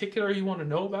something particular you want to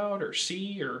know about or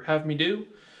see or have me do?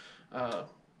 Let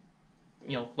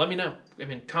me know.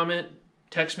 Comment,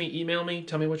 text me, email me,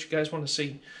 tell me what you guys want to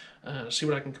see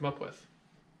what I can come up with.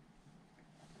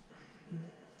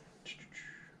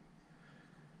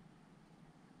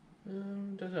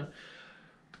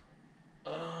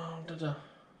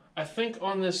 I think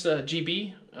on this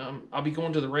GB, I'll be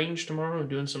going to the range tomorrow and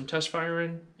doing some test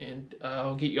firing, and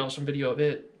I'll get you all some video of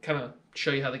it, kind of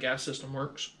show you how the gas system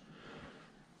works.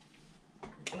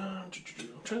 I'm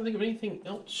trying to think of anything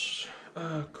else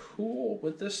cool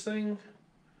with this thing.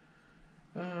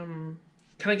 Kind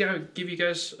of gotta give you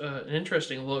guys an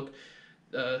interesting look.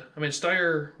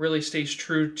 Steyr really stays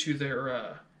true to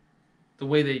their the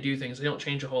way they do things. They don't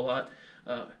change a whole lot.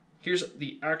 Here's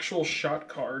the actual shot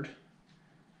card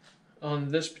on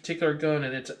this particular gun,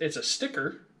 and it's a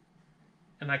sticker,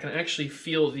 and I can actually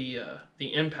feel the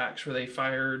impacts where they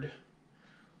fired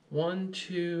 1,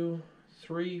 2,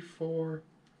 3, 4.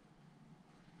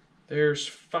 There's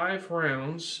 5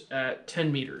 rounds at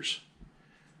 10 meters.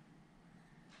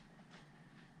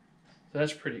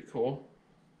 That's pretty cool.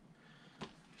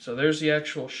 So there's the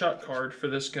actual shot card for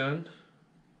this gun.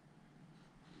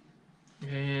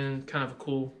 And kind of a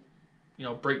cool,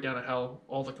 breakdown of how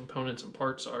all the components and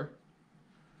parts are.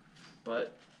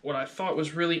 But what I thought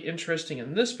was really interesting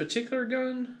in this particular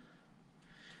gun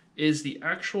is the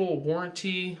actual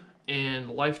warranty and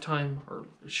lifetime, or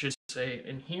I should say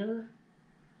in here,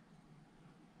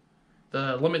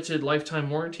 the limited lifetime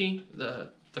warranty,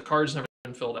 the card's never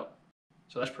been filled out.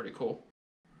 So that's pretty cool.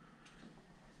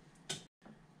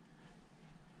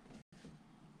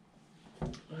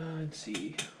 Let's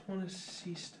see. I want to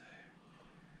see stuff.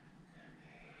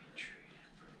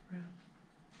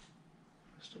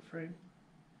 Pistol frame.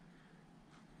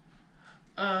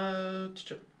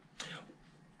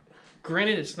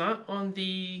 Granted, it's not on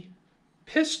the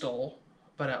pistol,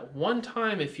 but at one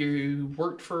time, if you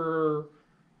worked for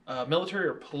military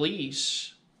or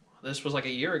police, this was like a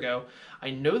year ago, I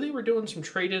know they were doing some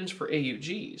trade-ins for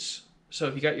AUGs. So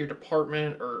if you got your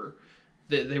department, or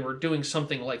they were doing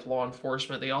something like law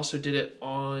enforcement, they also did it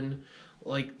on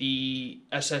like the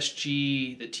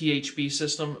SSG, the THB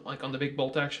system, like on the big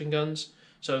bolt action guns.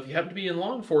 So if you happen to be in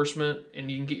law enforcement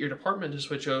and you can get your department to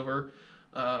switch over,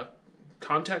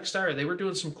 contact Steyr. They were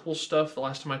doing some cool stuff the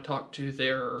last time I talked to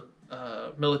their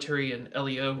military and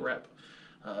LEO rep.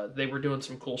 They were doing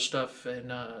some cool stuff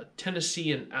in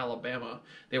Tennessee and Alabama.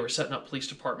 They were setting up police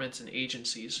departments and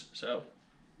agencies. So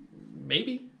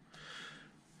maybe.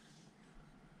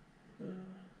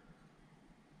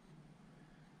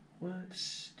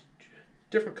 What's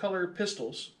different colored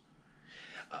pistols?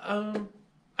 I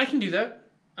can do that.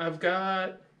 I've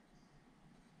got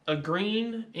a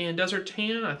green and desert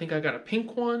tan. I think I got a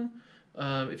pink one.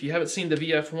 If you haven't seen the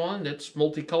VF1, it's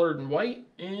multicolored and white.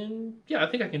 And yeah, I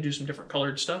think I can do some different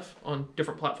colored stuff on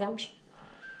different platforms.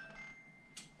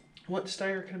 What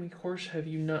Steyr Academy course have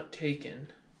you not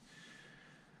taken?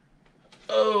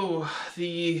 Oh,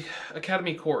 the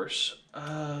Academy course.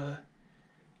 I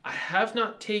have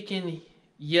not taken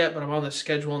yet, but I'm on the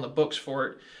schedule and the books for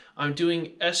it. I'm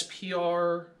doing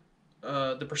SPR,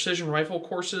 the Precision Rifle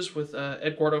courses with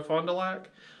Eduardo Fond du Lac.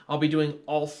 I'll be doing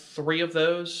all 3 of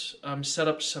those.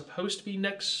 Setup supposed to be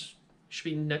should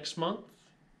be next month,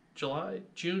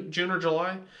 June or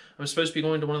July. I'm supposed to be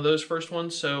going to one of those first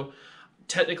ones. So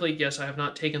technically, yes, I have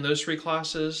not taken those 3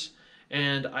 classes,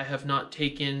 and I have not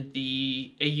taken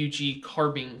the AUG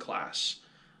carbine class.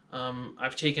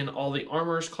 I've taken all the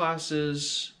armors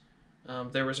classes.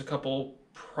 There was a couple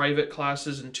private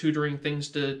classes and tutoring things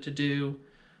to do,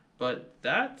 but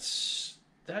that's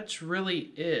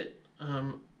really it.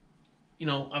 You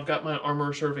know, I've got my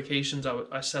armor certifications.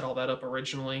 I set all that up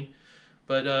originally,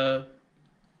 but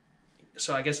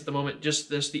so I guess at the moment just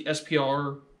the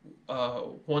SPR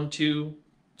 1, 2,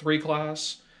 3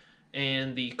 class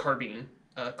and the carbine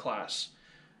class,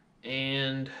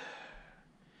 and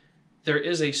there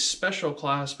is a special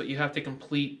class, but you have to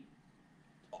complete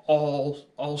all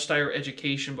Steyr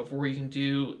education before you can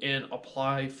do and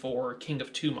apply for King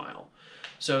of 2 Mile.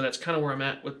 So that's kind of where I'm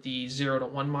at with the 0 to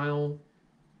 1 mile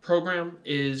program,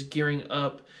 is gearing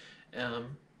up.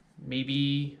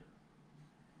 Maybe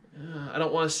I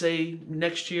don't want to say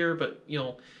next year, but you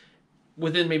know,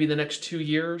 within maybe the next 2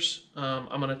 years,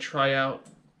 I'm gonna try out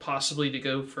possibly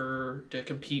to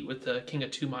compete with the King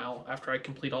of 2 Mile after I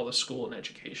complete all the school and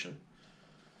education.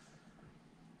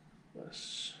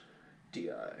 West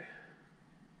DI.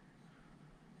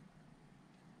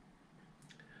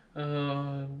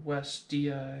 West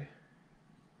DI.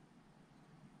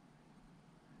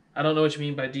 I don't know what you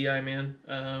mean by DI, man.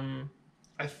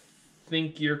 I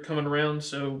think you're coming around,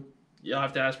 so you'll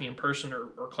have to ask me in person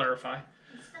or clarify.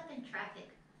 I'm stuck in traffic.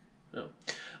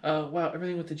 Oh. Wow,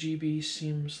 everything with the GB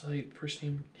seems like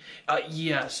pristine.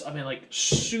 Yes, I mean, like,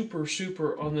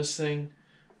 super on this thing.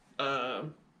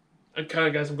 Kind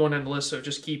of, guys, I'm going down the list, so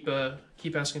just keep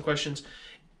asking questions.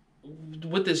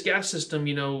 With this gas system,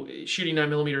 you know, shooting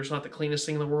 9mm is not the cleanest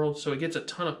thing in the world, so it gets a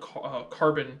ton of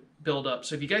carbon buildup.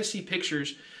 So if you guys see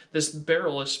pictures, this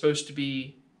barrel is supposed to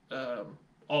be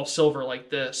all silver like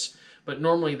this, but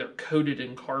normally they're coated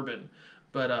in carbon.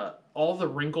 But all the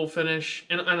wrinkle finish,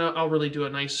 and I'll really do a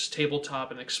nice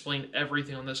tabletop and explain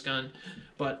everything on this gun,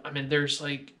 but I mean, there's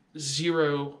like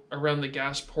 0 around the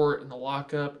gas port and the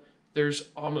lockup. There's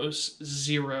almost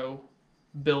 0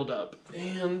 buildup,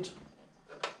 and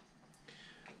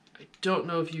I don't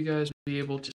know if you guys will be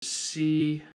able to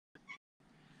see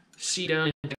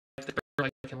down in the barrel.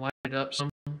 I can light it up some,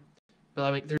 but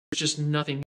I mean, there's just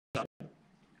nothing.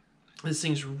 This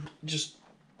thing's just,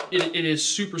 it is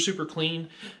super clean,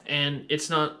 and it's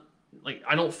not like,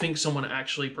 I don't think someone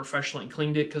actually professionally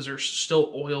cleaned it, because there's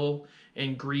still oil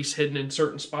and grease hidden in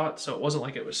certain spots, so it wasn't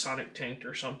like it was sonic tanked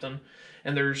or something.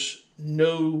 And there's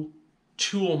no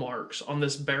tool marks on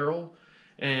this barrel,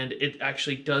 and it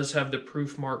actually does have the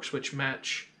proof marks which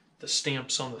match the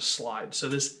stamps on the slide. So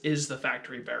this is the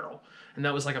factory barrel, and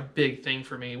that was like a big thing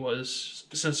for me, was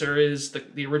since there is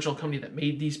the original company that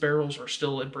made these barrels are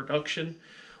still in production,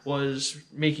 was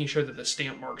making sure that the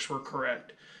stamp marks were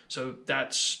correct. So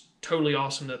that's totally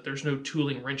awesome that there's no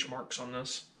tooling wrench marks on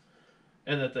this,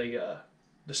 and that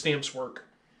the stamps work.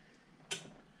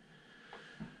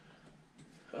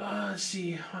 Let's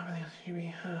see.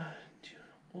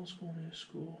 Old school, new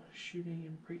school, shooting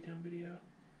and breakdown video.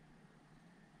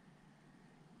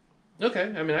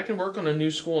 Okay, I mean, I can work on a new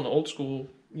school and old school,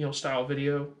 you know, style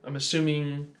video. I'm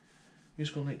assuming new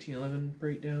school 1911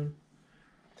 breakdown.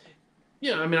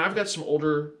 Yeah, I mean, I've got some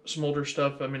older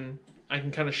stuff. I mean, I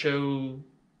can kind of show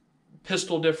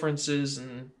pistol differences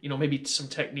and, you know, maybe some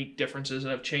technique differences that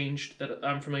have changed that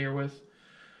I'm familiar with.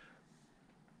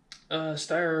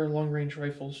 Steyr long-range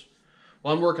rifles.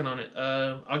 Well, I'm working on it.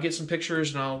 I'll get some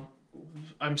pictures, and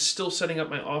I'm still setting up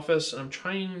my office, and I'm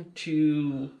trying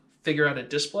to figure out a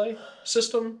display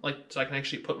system, like, so I can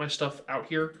actually put my stuff out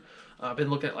here. I've been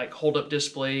looking at like hold-up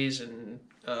displays and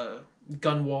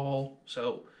gun wall.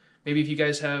 So maybe if you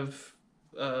guys have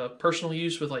personal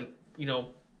use with, like, you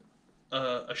know,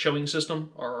 a showing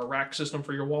system or a rack system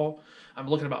for your wall, I'm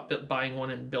looking about buying one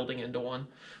and building into one.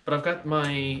 But I've got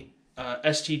my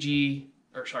STG,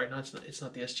 or sorry, no, it's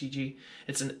not the STG.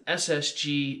 It's an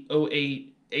SSG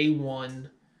 08A1.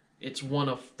 It's one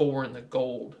of 4 in the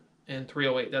gold, and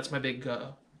 308. That's my big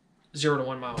 0 to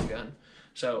 1 mile gun.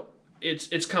 So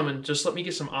it's coming. Just let me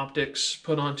get some optics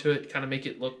put onto it, kind of make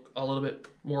it look a little bit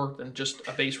more than just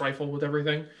a base rifle with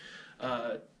everything.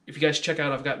 If you guys check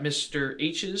out, I've got Mr.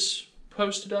 H's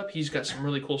posted up. He's got some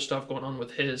really cool stuff going on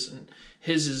with his, and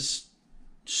his is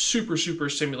super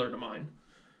similar to mine.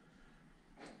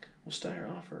 Will Steyr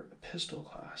offer a pistol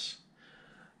class?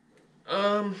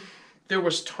 There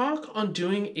was talk on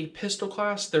doing a pistol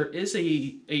class. There is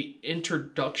a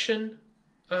introduction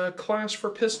class for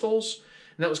pistols,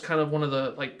 and that was kind of one of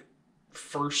the like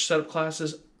first set of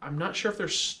classes. I'm not sure if they're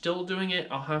still doing it.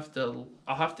 I'll have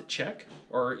to check,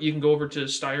 or you can go over to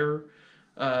Steyr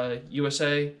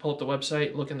USA, pull up the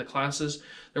website, look in the classes.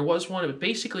 There was one.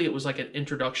 It was like an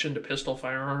introduction to pistol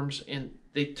firearms, and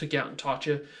they took you out and taught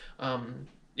you.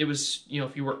 It was,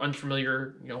 if you were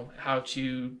unfamiliar, how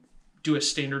to do a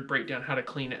standard breakdown, how to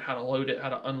clean it, how to load it, how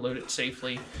to unload it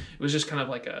safely. It was just kind of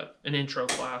like an intro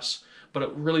class, but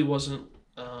it really wasn't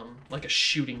like a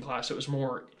shooting class. It was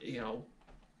more,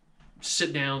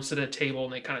 sit down, sit at a table,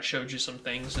 and they kind of showed you some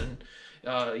things, and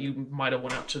you might have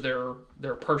went out to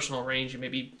their personal range and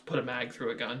maybe put a mag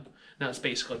through a gun. And that's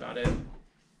basically about it.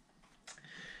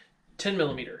 10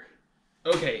 millimeter.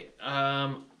 Okay,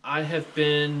 I have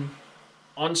been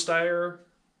on Steyr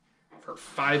for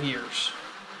 5 years.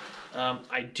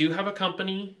 I do have a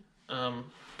company,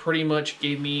 pretty much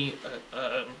gave me,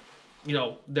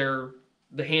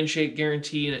 the handshake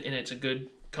guarantee, and it's a good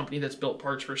company that's built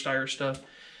parts for Steyr stuff.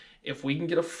 If we can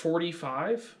get a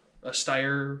 45, a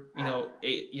Steyr,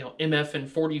 MF and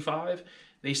 45,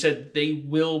 they said they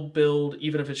will build,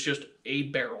 even if it's just a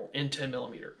barrel in 10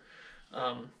 millimeter.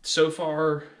 So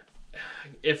far,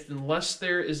 unless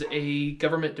there is a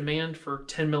government demand for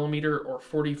 10 millimeter or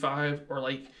 45 or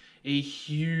like a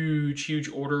huge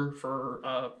order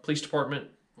for police department,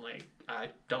 like I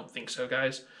don't think so,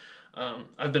 guys.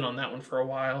 I've been on that one for a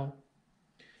while.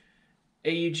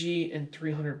 AUG and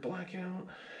 300 blackout.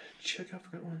 Check out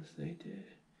what ones they did.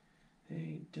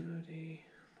 They demoed a...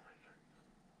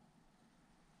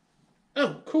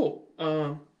 Oh, cool.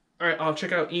 All right, I'll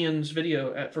check out Ian's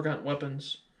video at Forgotten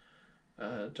Weapons.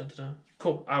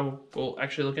 Cool. I will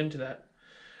actually look into that.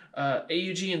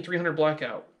 AUG and 300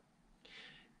 blackout.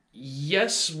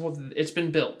 Yes, well, it's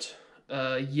been built.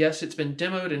 Yes, it's been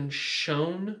demoed and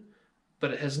shown,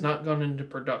 but it has not gone into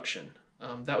production.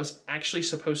 That was actually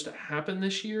supposed to happen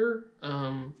this year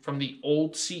from the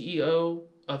old CEO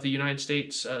of the United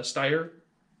States, Steyr.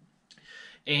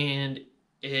 And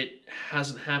it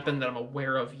hasn't happened that I'm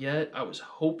aware of yet. I was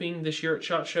hoping this year at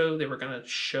SHOT Show they were going to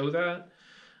show that.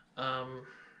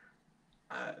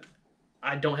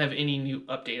 I don't have any new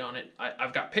update on it.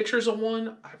 I've got pictures of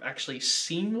one. I've actually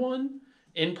seen one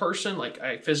in person. Like,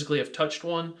 I physically have touched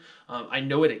one. I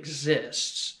know it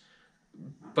exists.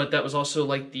 But that was also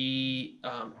like the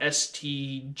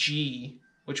STG,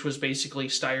 which was basically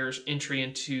Steyr's entry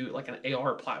into like an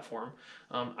AR platform.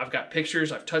 I've got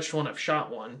pictures, I've touched one, I've shot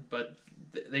one, but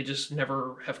they just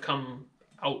never have come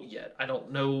out yet. I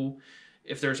don't know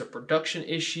if there's a production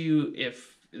issue,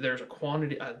 if there's a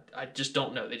quantity, I just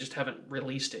don't know. They just haven't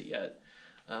released it yet.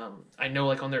 I know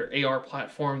like on their AR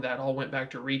platform that all went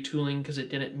back to retooling because it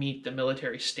didn't meet the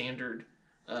military standard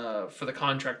for the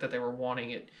contract that they were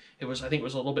wanting. I think it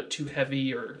was a little bit too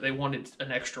heavy, or they wanted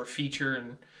an extra feature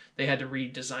and they had to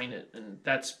redesign it, and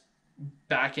that's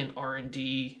back in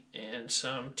R&D and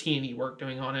some T&E work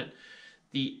doing on it.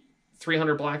 The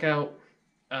 300 blackout,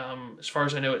 as far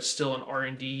as I know, it's still an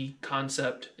R&D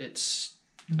concept.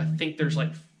 I think there's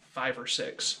like 5 or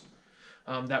 6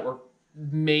 that were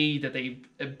made, that they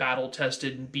battle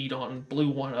tested and beat on, blew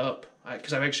one up,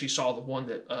 because I actually saw the one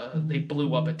that they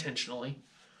blew up intentionally.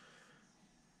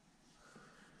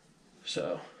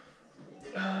 So,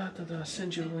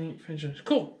 send you a link.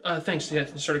 Cool. Thanks. Yeah,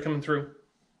 it started coming through.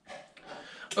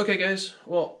 Okay, guys.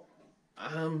 Well,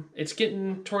 it's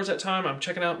getting towards that time. I'm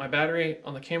checking out my battery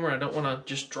on the camera. I don't want to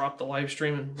just drop the live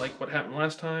stream like what happened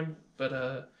last time, but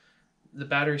the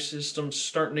battery system's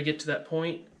starting to get to that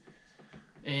point,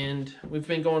 and we've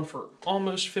been going for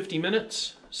almost 50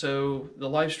 minutes. So the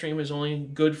live stream is only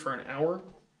good for an hour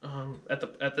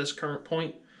at this current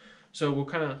point. So we'll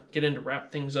kind of get into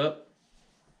wrap things up.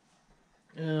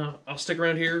 I'll stick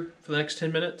around here for the next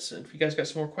 10 minutes, and if you guys got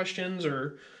some more questions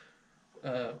or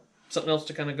something else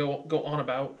to kind of go on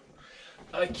about,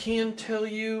 I can tell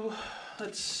you.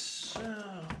 I'm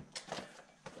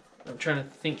trying to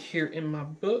think here in my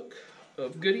book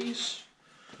of goodies.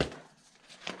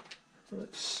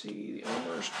 Let's see, the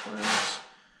owner's class.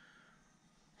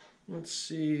 Let's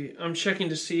see, I'm checking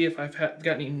to see if I've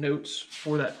got any notes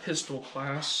for that pistol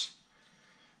class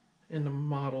in the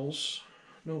models.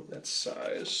 Nope, that's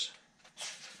size.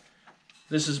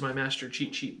 This is my master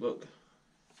cheat sheet book.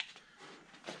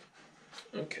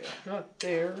 Okay, not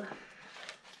there.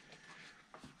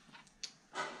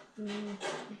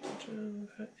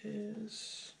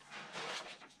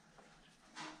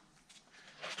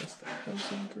 That's the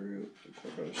housing group, the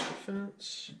Corpus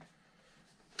Defense.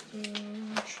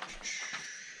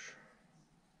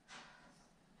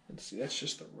 Let's see, that's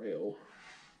just the rail.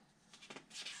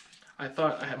 I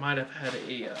thought I might have had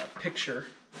a picture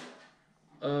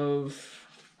of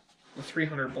the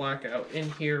 300 blackout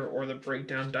in here, or the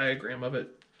breakdown diagram of it.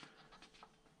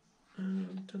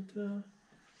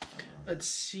 Let's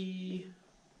see.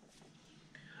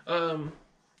 I'll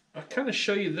kind of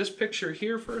show you this picture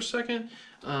here for a second.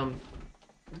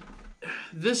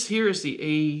 This here is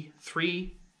the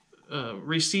A3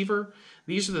 receiver.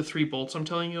 These are the 3 bolts I'm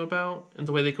telling you about, and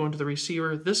the way they go into the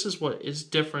receiver. This is what is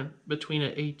different between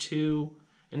an A2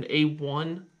 and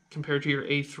A1 compared to your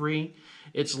A3.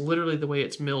 It's literally the way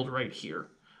it's milled right here.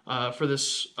 For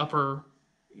this upper,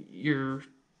 your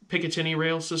Picatinny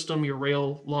rail system, your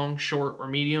rail long, short, or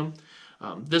medium,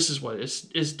 this is what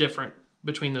is different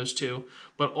between those two.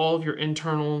 But all of your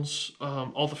internals,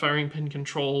 all the firing pin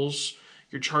controls,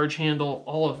 your charge handle,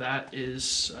 all of that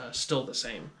is still the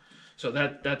same. So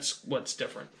that's what's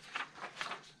different.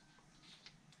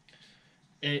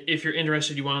 And if you're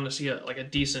interested, you want to see a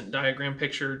decent diagram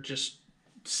picture, just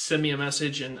send me a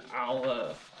message and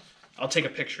I'll take a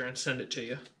picture and send it to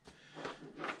you.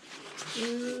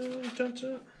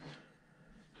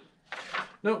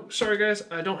 No, sorry guys,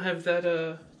 I don't have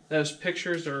that. Those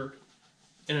pictures are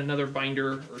in another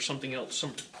binder or something else,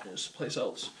 someplace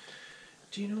else.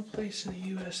 Do you know a place in the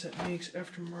U.S. that makes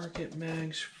aftermarket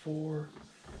mags for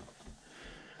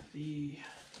the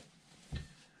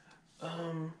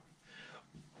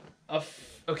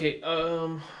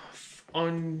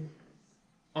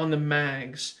on the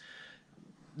mags,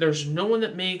 there's no one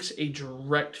that makes a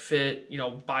direct fit,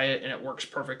 buy it and it works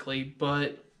perfectly,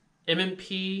 but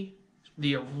M&P,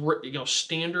 the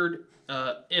standard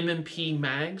M&P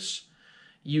mags,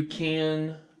 you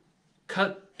can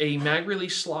cut a mag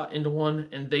release slot into one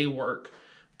and they work.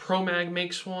 ProMag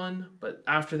makes one, but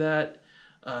after that,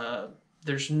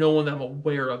 there's no one that I'm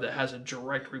aware of that has a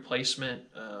direct replacement,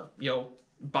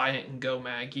 buy it and go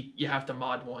mag. You have to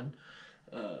mod one.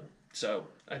 So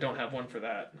I don't have one for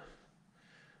that.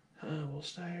 Will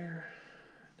Steyr?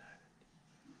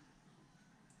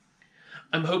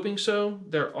 I'm hoping so.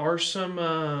 There are some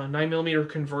 9mm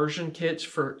conversion kits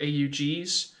for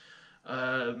AUGs.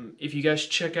 If you guys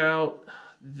check out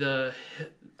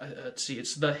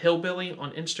it's the Hillbilly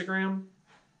on Instagram.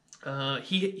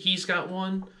 He's got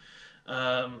one.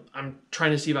 I'm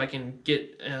trying to see if I can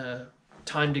get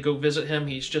time to go visit him.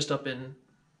 He's just up in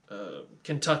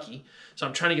Kentucky, so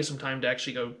I'm trying to get some time to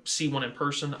actually go see one in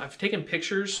person. I've taken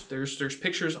pictures. There's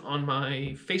pictures on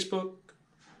my Facebook,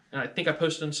 and I think I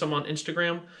posted some on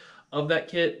Instagram of that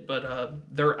kit, but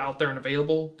they're out there and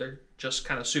available. They're just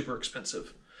kind of super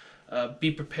expensive.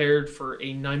 Be prepared for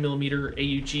a 9mm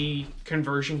AUG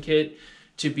conversion kit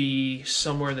to be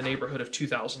somewhere in the neighborhood of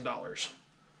 $2,000.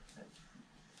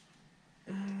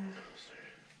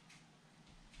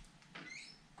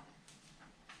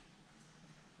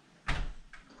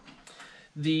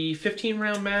 The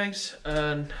 15-round mags,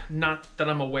 not that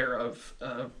I'm aware of.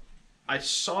 I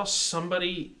saw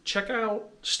somebody check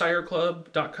out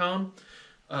SteyrClub.com.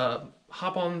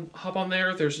 Hop on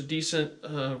there. There's a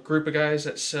decent group of guys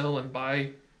that sell and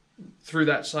buy through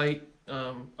that site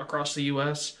across the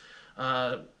U.S.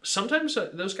 Sometimes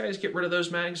those guys get rid of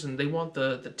those mags and they want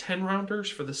the 10 rounders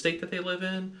for the state that they live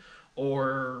in,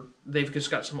 or they've just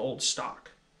got some old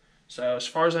stock. So as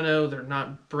far as I know, they're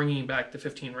not bringing back the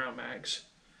 15-round mags.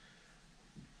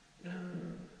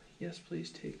 Yes,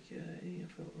 please take any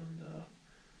info on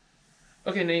the...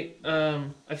 Okay, Nate.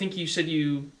 I think you said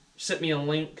you sent me a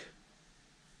link.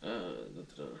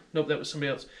 Nope, that was somebody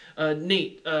else.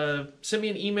 Nate, send me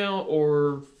an email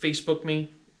or Facebook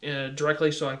me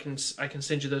directly so I can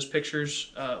send you those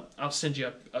pictures. I'll send you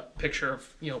a picture of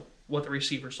what the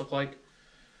receivers look like.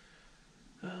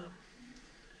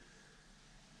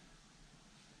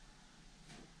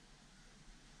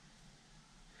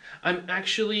 I'm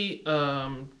actually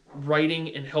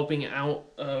writing and helping out.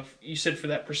 You said for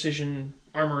that Precision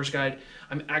Armorer's Guide,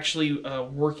 I'm actually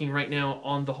working right now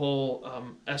on the whole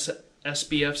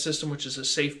SBF system, which is a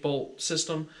safe bolt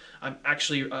system. I'm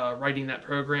actually writing that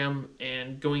program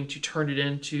and going to turn it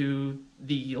into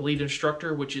the lead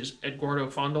instructor, which is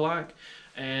Eduardo Fond du Lac,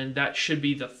 and that should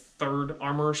be the 3rd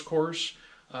Armorer's course,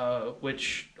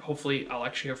 which hopefully I'll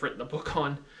actually have written a book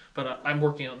on, but I'm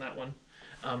working on that one.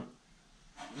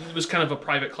 It was kind of a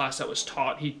private class that was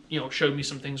taught. He, showed me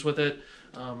some things with it.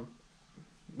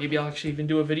 Maybe I'll actually even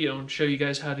do a video and show you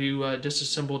guys how to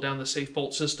disassemble down the safe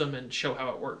bolt system and show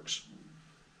how it works.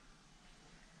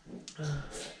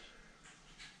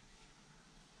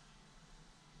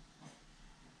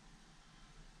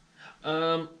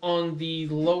 On the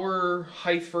lower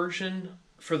height version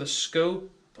for the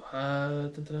scope, I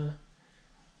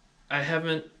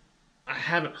haven't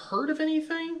heard of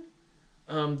anything.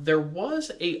 There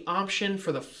was a option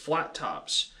for the flat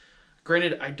tops.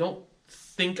 Granted, I don't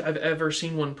think I've ever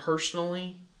seen one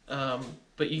personally,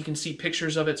 but you can see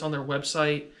pictures of it. It's on their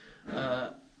website.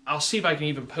 I'll see if I can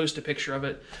even post a picture of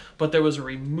it. But there was a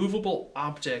removable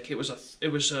optic. It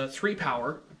was a 3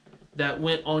 power that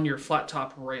went on your flat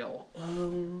top rail.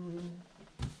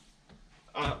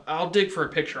 I'll dig for a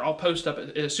picture. I'll post up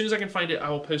as soon as I can find it. I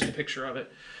will post a picture of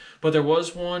it. But there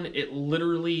was one. It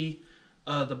literally,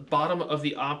 the bottom of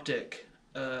the optic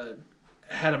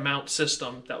had a mount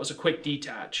system that was a quick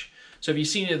detach. So if you've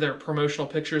seen any of their promotional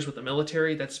pictures with the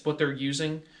military, that's what they're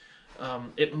using.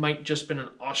 It might just been an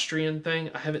Austrian thing.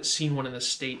 I haven't seen one in the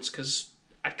States because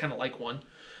I kind of like one.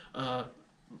 I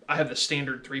have the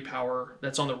standard 3 power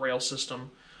that's on the rail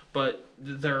system, but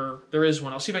there is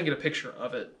one. I'll see if I can get a picture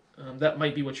of it. That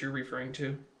might be what you're referring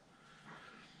to.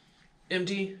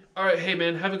 MD, all right, hey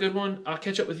man, have a good one. I'll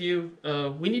catch up with you.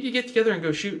 We need to get together and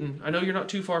go shooting. I know you're not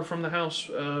too far from the house.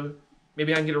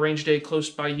 Maybe I can get a range day close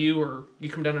by you, or you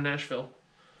come down to Nashville.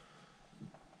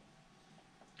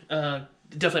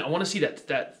 Definitely, I want to see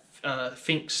that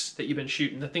Finks that you've been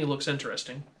shooting. That thing looks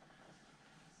interesting.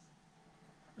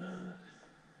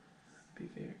 Be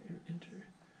fair, enter.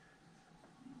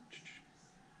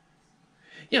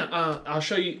 Yeah, I'll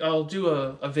show you. I'll do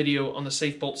a video on the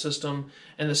safe bolt system,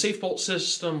 and the safe bolt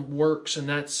system works, and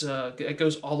that's it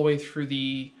goes all the way through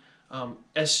the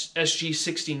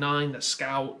SG69, the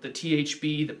Scout, the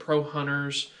THB, the Pro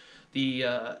Hunters, the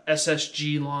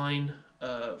SSG line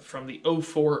from the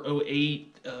 04,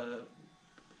 08.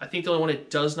 I think the only one it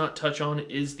does not touch on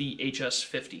is the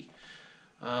HS50,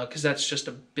 because that's just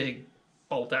a big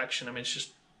bolt action. I mean,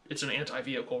 it's an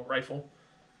anti-vehicle rifle.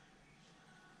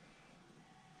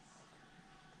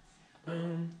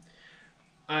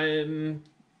 I'm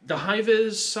the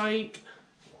High-Vis sight.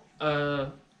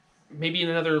 Maybe in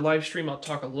another live stream I'll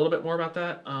talk a little bit more about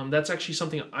that. That's actually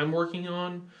something I'm working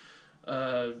on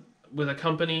with a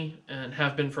company and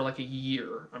have been for like a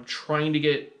year. I'm trying to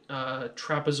get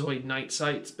trapezoid night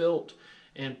sights built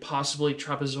and possibly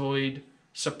trapezoid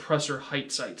suppressor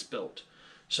height sights built.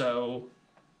 So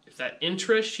if that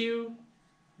interests you,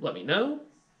 let me know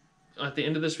at the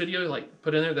end of this video. Like,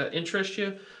 put in there that interests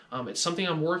you. It's something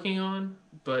I'm working on,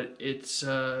 but it's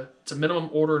a minimum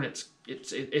order, and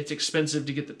it's expensive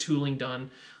to get the tooling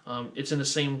done. It's in the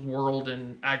same world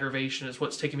and aggravation as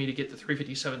what's taken me to get the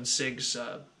 357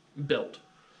 SIGs built.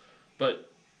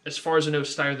 But as far as I know,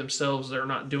 Steyr themselves, they're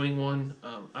not doing one.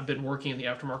 I've been working in the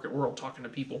aftermarket world, talking to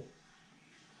people.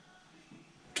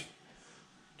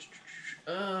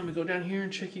 Let me go down here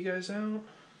and check you guys out.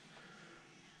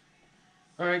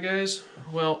 Alright guys,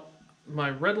 well,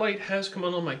 my red light has come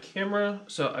on my camera,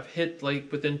 so I've hit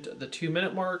like within the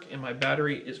 2-minute mark, and my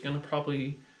battery is going to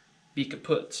probably be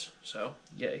kaput, so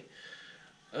yay.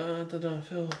 Phil,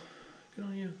 good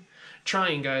on you.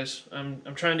 Trying, guys. I'm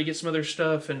trying to get some other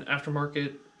stuff in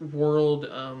aftermarket world.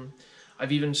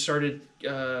 I've even started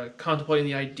contemplating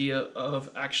the idea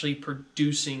of actually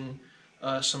producing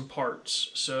some parts.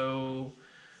 So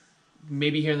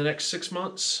maybe here in the next 6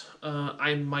 months,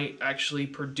 I might actually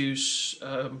produce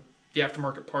the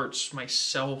aftermarket parts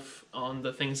myself on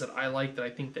the things that I like, that I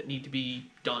think that need to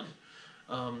be done.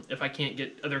 If I can't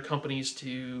get other companies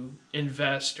to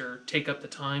invest or take up the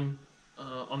time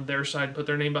on their side and put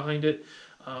their name behind it,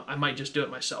 I might just do it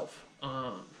myself.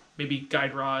 Maybe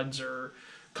guide rods or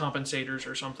compensators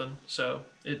or something. So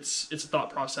it's a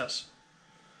thought process.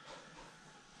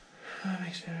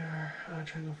 Makes better.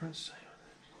 Triangle front sight.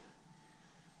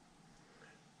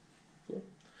 Cool.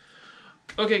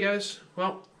 Okay, guys.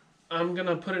 Well, I'm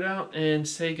gonna put it out and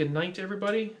say good night to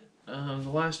everybody. The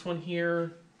last one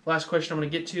here, last question I'm gonna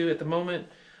get to at the moment.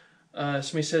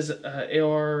 Somebody says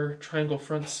AR triangle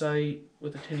front sight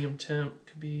with a titanium temp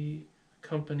could be a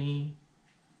company.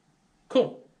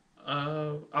 Cool.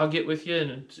 I'll get with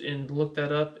you and look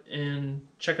that up and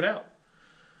check it out.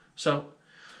 So,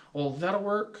 well, that'll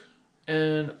work.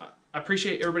 And I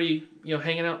appreciate everybody,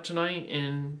 hanging out tonight,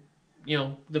 and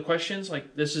the questions.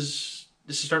 Like, this is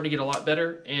starting to get a lot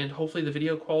better, and hopefully the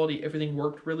video quality, everything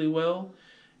worked really well.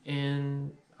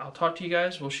 And I'll talk to you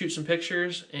guys. We'll shoot some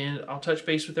pictures, and I'll touch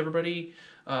base with everybody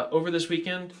over this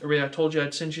weekend. Everybody, I told you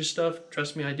I'd send you stuff.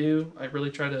 Trust me, I do. I really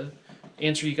try to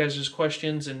answer you guys'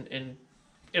 questions and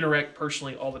interact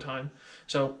personally all the time.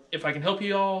 So if I can help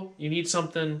you all, you need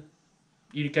something,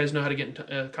 you guys know how to get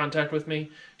in contact with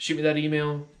me. Shoot me that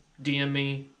email, DM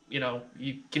me.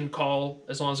 You can call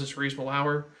as long as it's a reasonable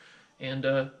hour, and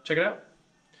check it out.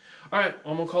 All right,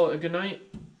 I'm going to call it a good night,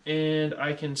 and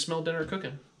I can smell dinner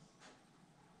cooking.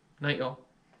 Night, y'all.